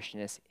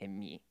selfishness in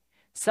me,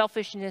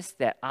 selfishness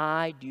that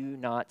I do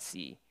not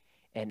see,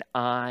 and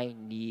I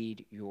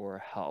need your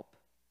help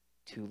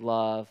to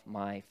love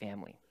my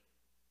family."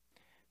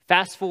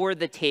 Fast forward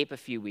the tape a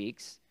few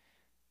weeks.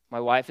 My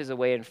wife is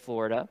away in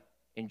Florida,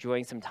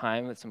 enjoying some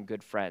time with some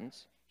good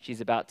friends. She's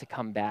about to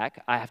come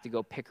back. I have to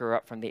go pick her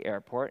up from the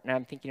airport, and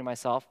I'm thinking to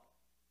myself,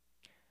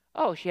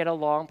 oh, she had a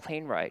long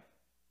plane ride.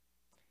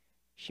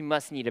 She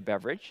must need a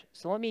beverage,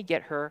 so let me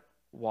get her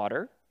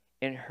water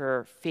in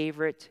her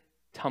favorite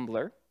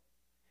tumbler.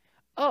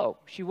 Oh,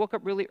 she woke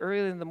up really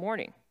early in the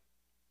morning.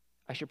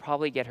 I should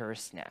probably get her a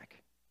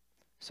snack.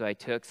 So I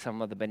took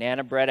some of the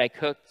banana bread I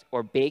cooked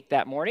or baked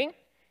that morning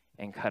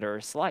and cut her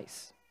a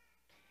slice.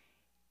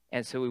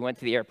 And so we went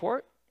to the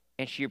airport,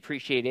 and she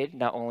appreciated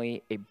not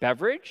only a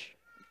beverage,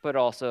 but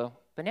also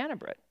banana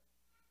bread.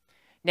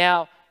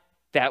 Now,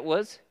 that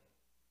was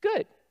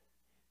good,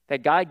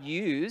 that God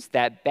used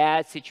that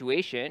bad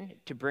situation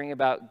to bring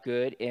about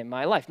good in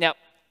my life. Now,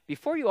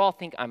 before you all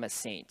think I'm a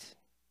saint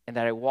and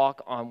that I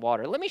walk on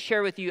water, let me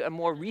share with you a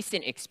more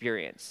recent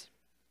experience.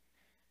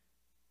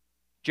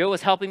 Joe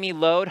was helping me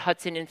load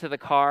Hudson into the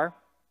car.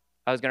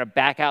 I was going to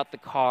back out the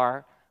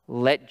car,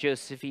 let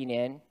Josephine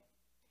in.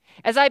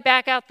 As I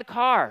back out the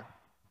car,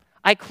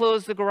 I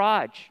close the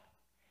garage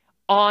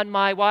on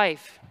my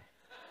wife.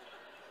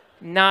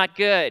 Not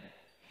good.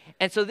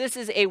 And so this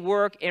is a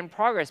work in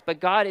progress, but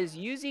God is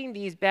using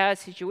these bad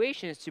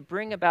situations to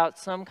bring about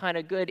some kind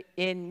of good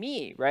in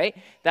me, right?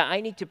 That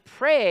I need to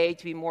pray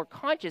to be more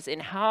conscious in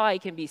how I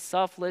can be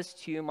selfless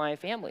to my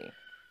family.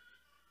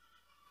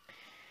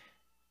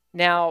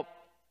 Now,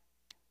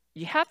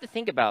 you have to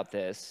think about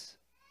this,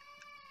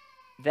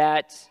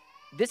 that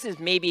this is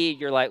maybe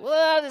you're like,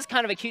 well, this is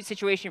kind of a cute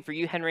situation for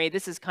you, Henry.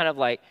 This is kind of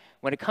like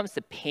when it comes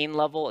to pain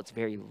level, it's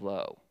very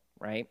low,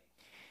 right?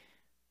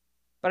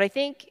 But I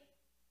think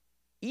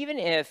even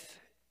if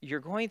you're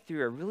going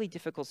through a really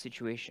difficult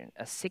situation,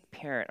 a sick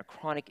parent, a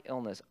chronic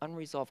illness,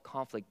 unresolved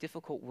conflict,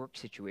 difficult work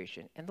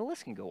situation, and the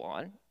list can go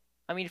on.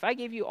 I mean, if I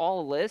gave you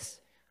all a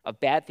list of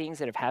bad things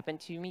that have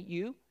happened to me,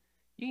 you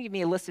can give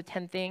me a list of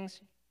 10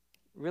 things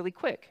really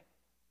quick.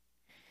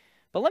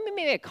 But let me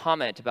make a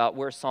comment about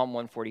where Psalm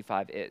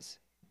 145 is.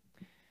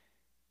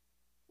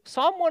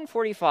 Psalm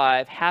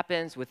 145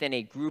 happens within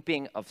a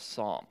grouping of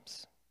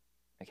psalms,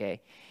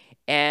 okay?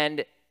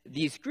 And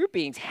these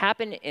groupings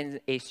happen in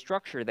a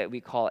structure that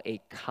we call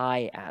a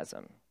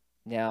chiasm.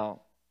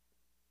 Now,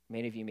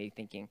 many of you may be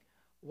thinking,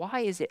 why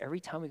is it every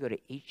time we go to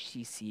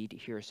HCC to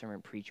hear a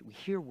sermon preached, we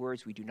hear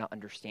words we do not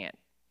understand?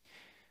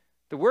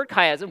 The word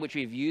chiasm, which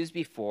we've used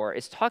before,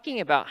 is talking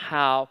about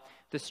how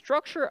the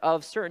structure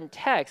of certain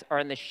texts are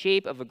in the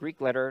shape of a Greek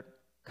letter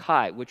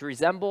chi, which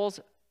resembles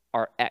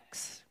our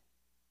X.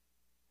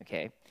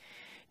 Okay.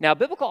 Now,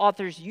 biblical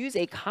authors use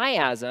a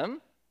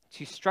chiasm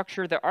to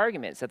structure their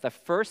arguments, that the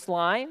first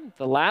line,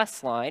 the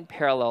last line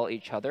parallel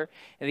each other,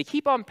 and they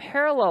keep on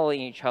paralleling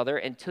each other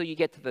until you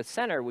get to the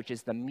center, which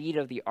is the meat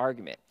of the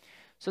argument.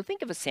 So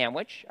think of a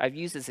sandwich. I've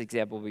used this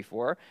example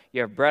before.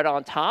 You have bread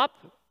on top,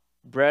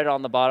 bread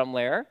on the bottom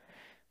layer,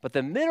 but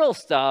the middle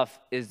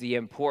stuff is the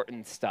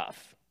important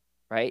stuff,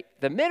 right?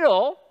 The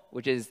middle,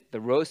 which is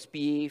the roast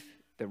beef,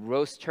 the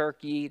roast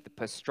turkey, the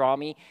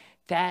pastrami,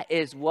 that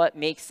is what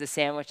makes the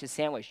sandwich a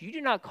sandwich. You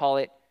do not call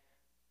it,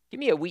 give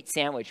me a wheat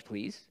sandwich,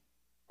 please,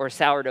 or a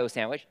sourdough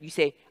sandwich. You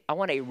say, I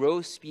want a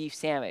roast beef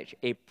sandwich,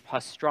 a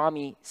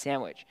pastrami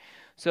sandwich.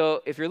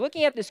 So if you're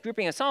looking at this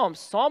grouping of Psalms,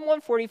 Psalm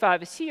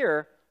 145 is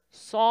here,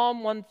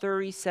 Psalm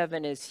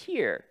 137 is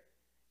here.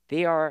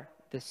 They are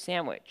the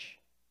sandwich.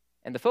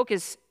 And the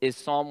focus is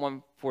Psalm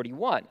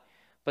 141.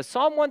 But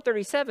Psalm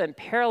 137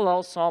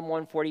 parallels Psalm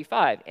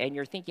 145. And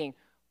you're thinking,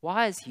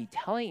 why is he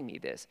telling me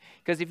this?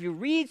 Because if you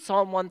read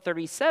Psalm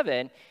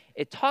 137,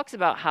 it talks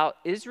about how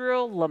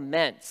Israel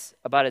laments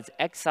about its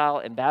exile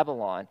in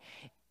Babylon.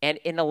 And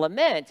in a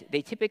lament,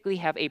 they typically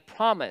have a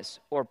promise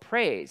or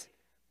praise.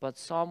 But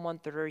Psalm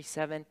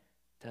 137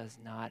 does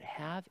not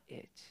have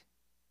it.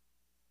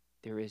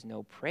 There is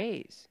no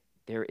praise.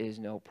 There is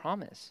no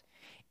promise.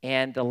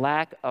 And the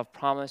lack of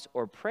promise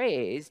or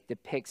praise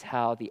depicts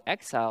how the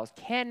exiles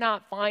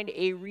cannot find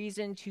a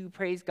reason to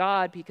praise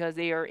God because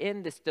they are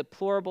in this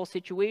deplorable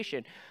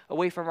situation.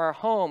 Away from our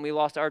home, we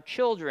lost our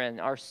children,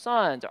 our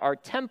sons, our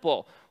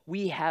temple.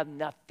 We have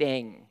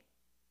nothing.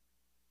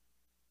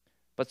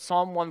 But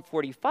Psalm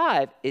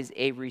 145 is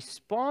a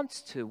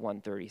response to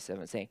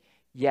 137, saying,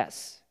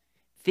 yes,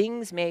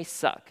 things may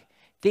suck.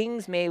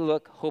 Things may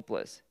look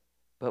hopeless.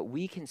 But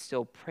we can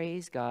still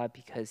praise God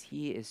because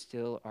he is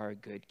still our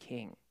good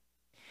king.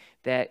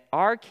 That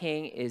our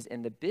king is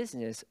in the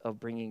business of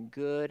bringing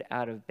good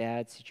out of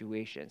bad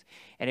situations.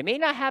 And it may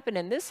not happen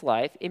in this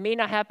life, it may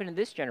not happen in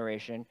this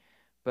generation,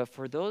 But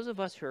for those of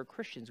us who are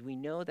Christians, we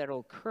know that it'll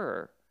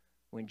occur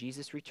when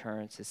Jesus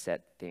returns to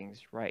set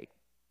things right.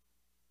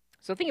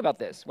 So think about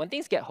this. When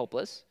things get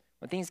hopeless,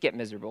 when things get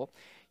miserable,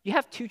 you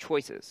have two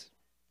choices.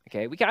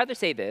 Okay, we can either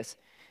say this,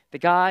 that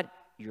God,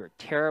 you're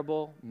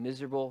terrible,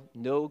 miserable,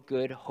 no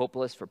good,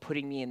 hopeless for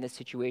putting me in this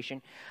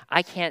situation.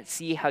 I can't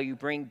see how you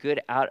bring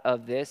good out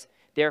of this.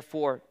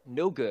 Therefore,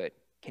 no good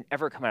can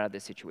ever come out of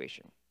this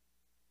situation.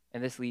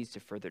 And this leads to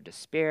further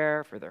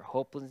despair, further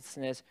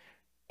hopelessness,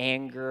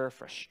 anger,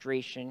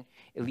 frustration.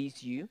 It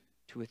leads you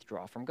to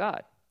withdraw from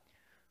God.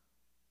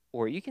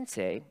 Or you can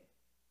say,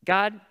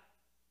 God,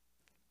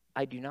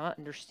 I do not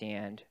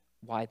understand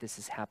why this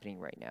is happening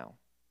right now.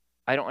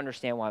 I don't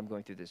understand why I'm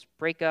going through this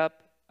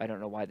breakup. I don't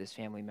know why this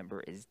family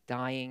member is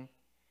dying.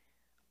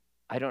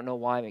 I don't know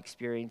why I'm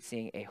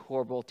experiencing a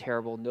horrible,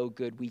 terrible, no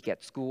good week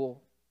at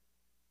school.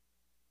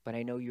 But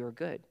I know you're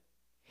good.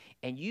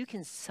 And you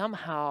can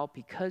somehow,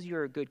 because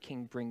you're a good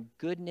king, bring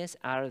goodness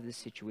out of this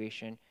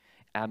situation.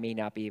 I may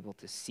not be able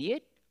to see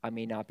it. I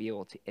may not be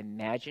able to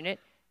imagine it.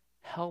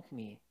 Help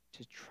me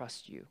to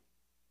trust you.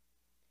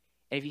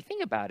 And if you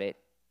think about it,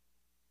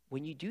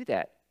 when you do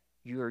that,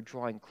 you are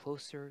drawing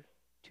closer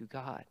to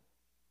God.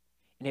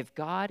 And if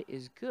God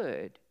is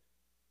good,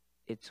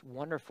 it's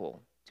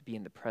wonderful to be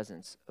in the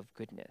presence of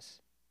goodness.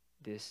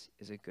 This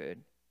is a good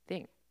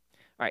thing.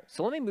 All right,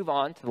 so let me move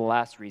on to the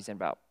last reason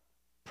about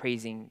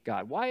praising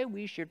God. Why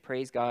we should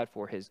praise God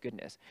for his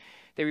goodness.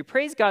 That we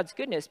praise God's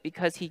goodness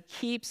because he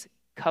keeps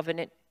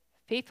covenant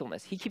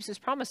faithfulness. He keeps his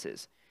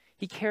promises.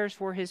 He cares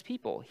for his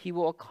people. He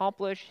will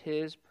accomplish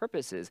his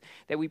purposes.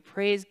 That we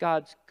praise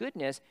God's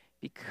goodness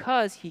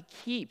because he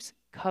keeps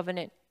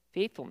covenant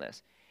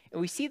faithfulness. And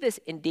we see this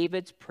in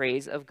David's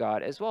praise of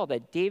God as well,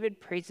 that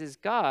David praises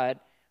God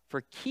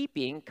for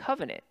keeping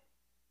covenant.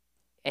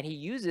 And he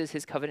uses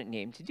his covenant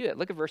name to do it.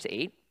 Look at verse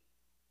 8.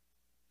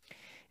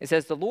 It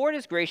says, the Lord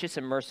is gracious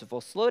and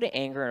merciful, slow to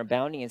anger and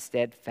abounding in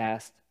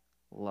steadfast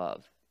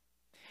love.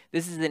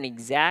 This is an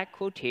exact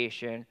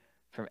quotation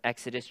from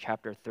Exodus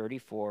chapter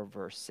 34,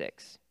 verse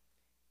 6.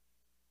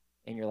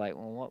 And you're like,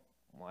 well,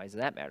 why does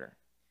that matter?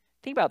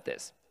 Think about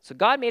this. So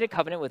God made a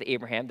covenant with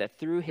Abraham that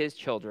through his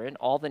children,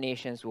 all the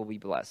nations will be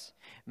blessed.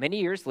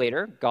 Many years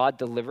later, God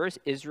delivers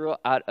Israel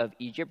out of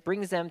Egypt,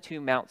 brings them to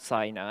Mount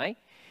Sinai.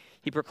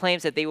 He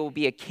proclaims that they will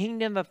be a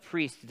kingdom of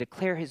priests to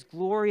declare his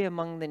glory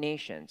among the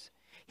nations.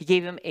 He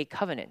gave them a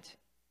covenant.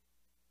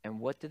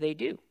 And what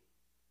do?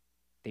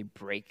 They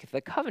break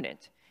the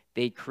covenant.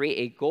 They create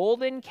a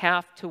golden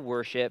calf to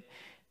worship.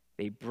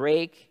 They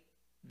break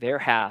their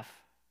half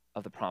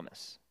of the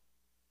promise.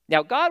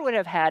 Now, God would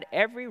have had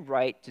every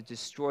right to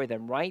destroy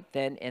them right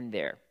then and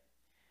there.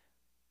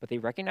 But they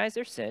recognize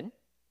their sin.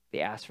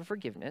 They ask for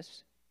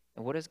forgiveness.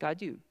 And what does God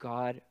do?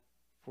 God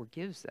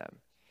forgives them.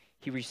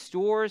 He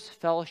restores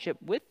fellowship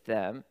with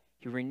them.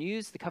 He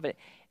renews the covenant.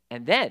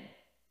 And then,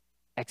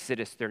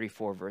 Exodus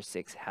 34, verse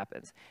 6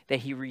 happens.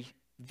 That he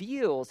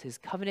reveals his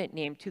covenant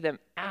name to them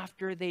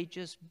after they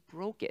just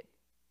broke it.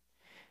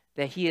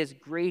 That he is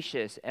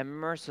gracious and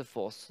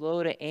merciful,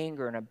 slow to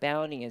anger and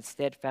abounding in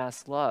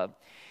steadfast love.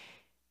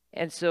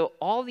 And so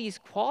all these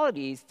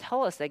qualities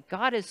tell us that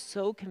God is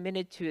so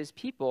committed to his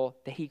people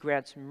that he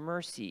grants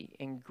mercy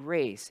and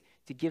grace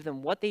to give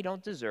them what they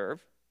don't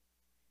deserve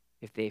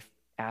if they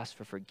ask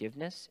for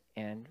forgiveness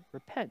and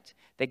repent.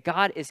 That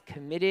God is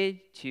committed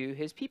to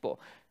his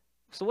people.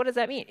 So what does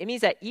that mean? It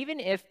means that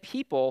even if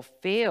people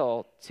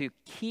fail to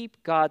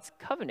keep God's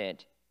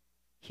covenant,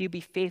 he'll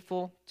be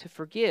faithful to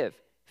forgive,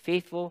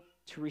 faithful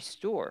to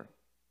restore.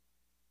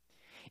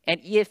 And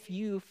if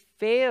you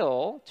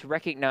fail to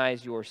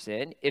recognize your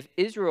sin, if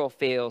Israel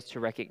fails to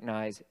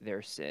recognize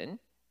their sin,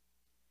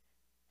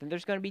 then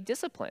there's going to be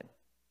discipline.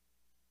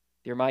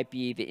 There might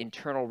be the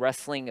internal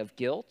wrestling of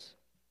guilt.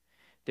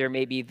 There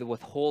may be the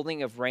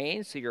withholding of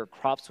rain so your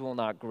crops will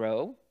not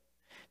grow.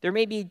 There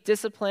may be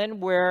discipline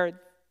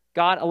where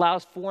God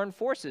allows foreign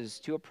forces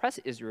to oppress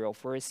Israel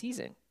for a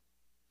season.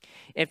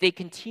 And if they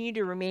continue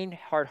to remain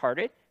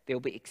hard-hearted, they will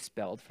be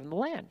expelled from the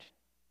land.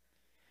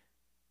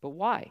 But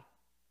why?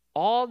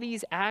 All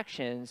these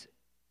actions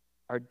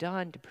are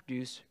done to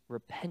produce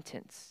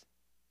repentance,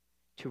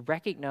 to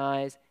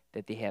recognize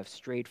that they have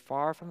strayed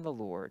far from the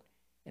Lord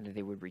and that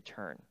they would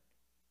return.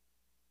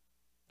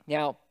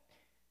 Now,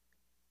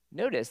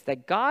 notice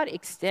that God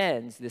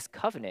extends this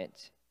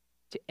covenant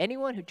to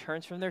anyone who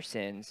turns from their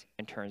sins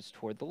and turns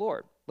toward the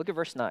Lord. Look at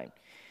verse 9.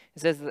 It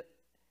says,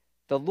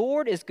 the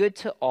Lord is good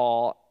to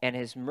all, and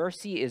his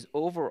mercy is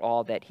over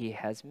all that he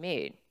has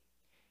made.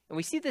 And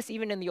we see this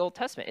even in the Old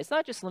Testament. It's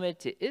not just limited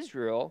to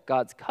Israel,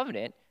 God's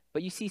covenant,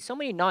 but you see so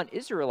many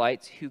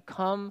non-Israelites who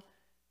come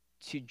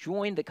to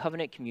join the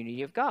covenant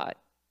community of God.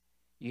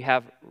 You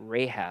have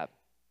Rahab,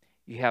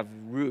 you have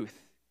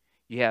Ruth,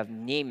 you have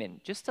Naaman,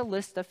 just to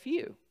list a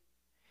few.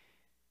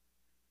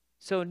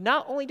 So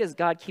not only does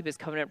God keep his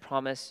covenant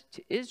promise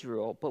to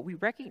Israel, but we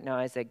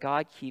recognize that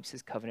God keeps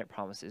his covenant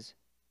promises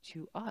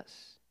to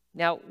us.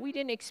 Now, we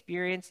didn't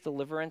experience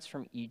deliverance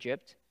from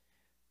Egypt,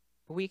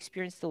 but we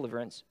experienced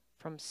deliverance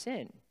from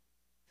sin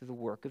through the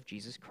work of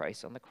Jesus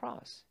Christ on the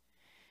cross.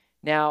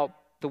 Now,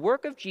 the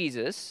work of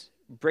Jesus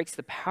breaks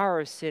the power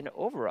of sin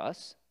over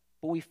us,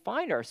 but we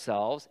find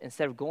ourselves,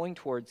 instead of going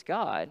towards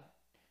God,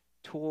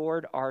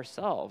 toward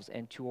ourselves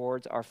and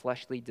towards our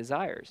fleshly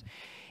desires.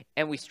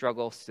 And we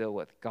struggle still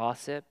with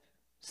gossip,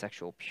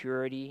 sexual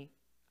purity,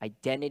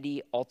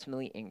 identity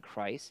ultimately in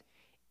Christ.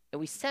 And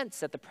we sense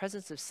that the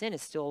presence of sin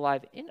is still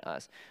alive in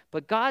us.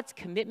 But God's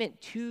commitment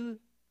to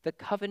the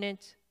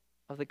covenant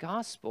of the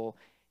gospel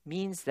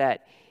means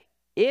that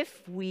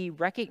if we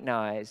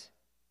recognize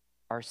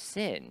our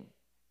sin,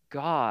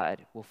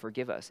 God will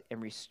forgive us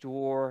and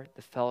restore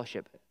the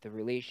fellowship, the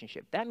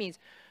relationship. That means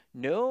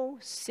no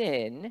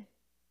sin,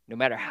 no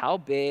matter how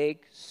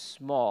big,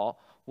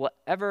 small, will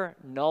ever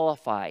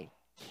nullify,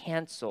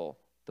 cancel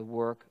the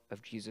work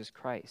of Jesus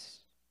Christ.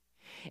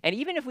 And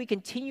even if we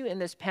continue in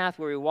this path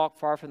where we walk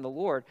far from the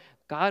Lord,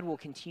 God will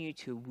continue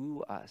to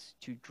woo us,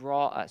 to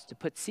draw us, to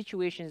put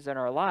situations in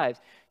our lives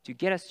to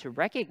get us to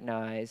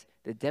recognize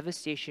the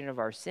devastation of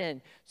our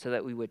sin so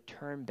that we would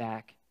turn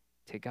back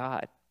to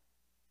God.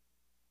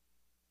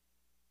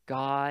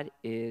 God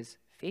is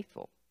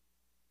faithful,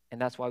 and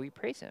that's why we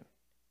praise him,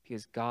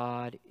 because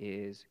God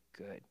is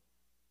good.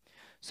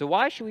 So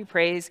why should we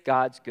praise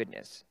God's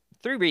goodness?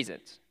 3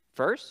 reasons.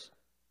 First,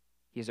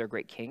 he is our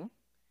great king.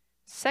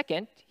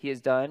 Second, he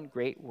has done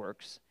great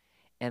works.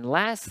 And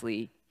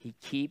lastly, he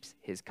keeps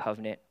his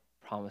covenant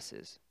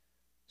promises.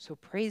 So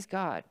praise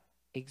God,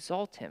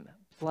 exalt him,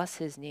 bless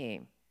his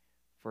name,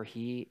 for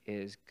he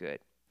is good.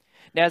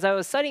 Now, as I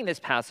was studying this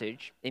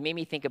passage, it made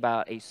me think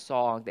about a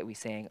song that we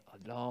sang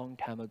a long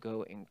time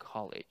ago in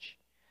college.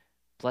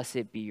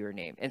 Blessed be your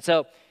name. And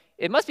so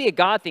it must be a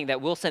God thing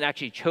that Wilson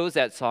actually chose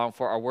that song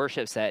for our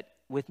worship set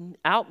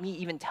without me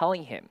even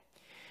telling him,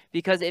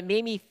 because it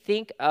made me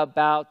think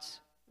about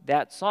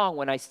that song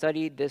when I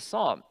studied this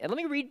psalm. And let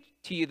me read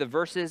to you the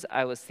verses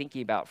I was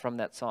thinking about from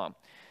that psalm.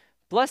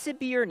 Blessed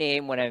be your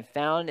name when I'm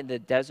found in the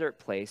desert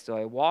place, though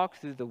I walk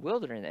through the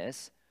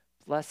wilderness,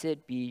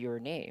 blessed be your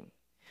name.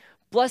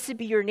 Blessed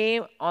be your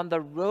name on the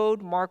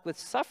road marked with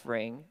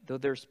suffering, though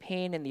there's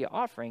pain in the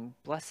offering,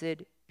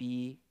 blessed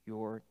be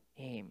your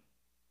name.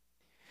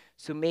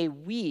 So may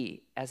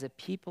we, as a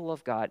people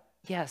of God,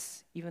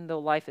 yes, even though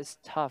life is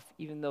tough,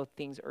 even though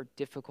things are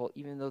difficult,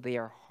 even though they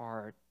are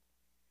hard,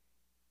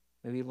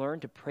 may we learn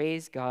to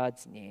praise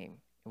God's name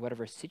in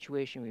whatever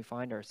situation we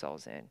find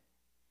ourselves in,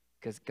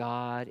 because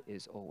God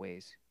is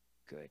always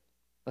good.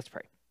 Let's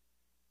pray.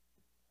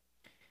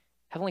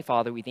 Heavenly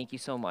Father, we thank you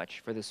so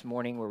much for this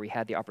morning where we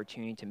had the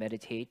opportunity to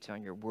meditate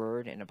on your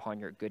word and upon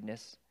your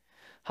goodness.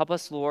 Help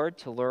us, Lord,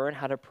 to learn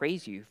how to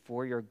praise you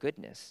for your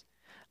goodness.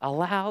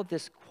 Allow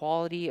this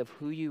quality of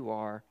who you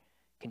are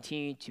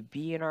continue to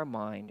be in our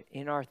mind,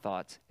 in our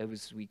thoughts,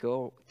 as we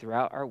go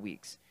throughout our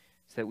weeks,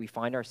 so that we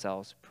find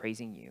ourselves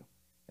praising you.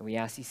 And we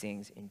ask these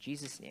things in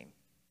Jesus' name.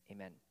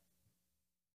 Amen.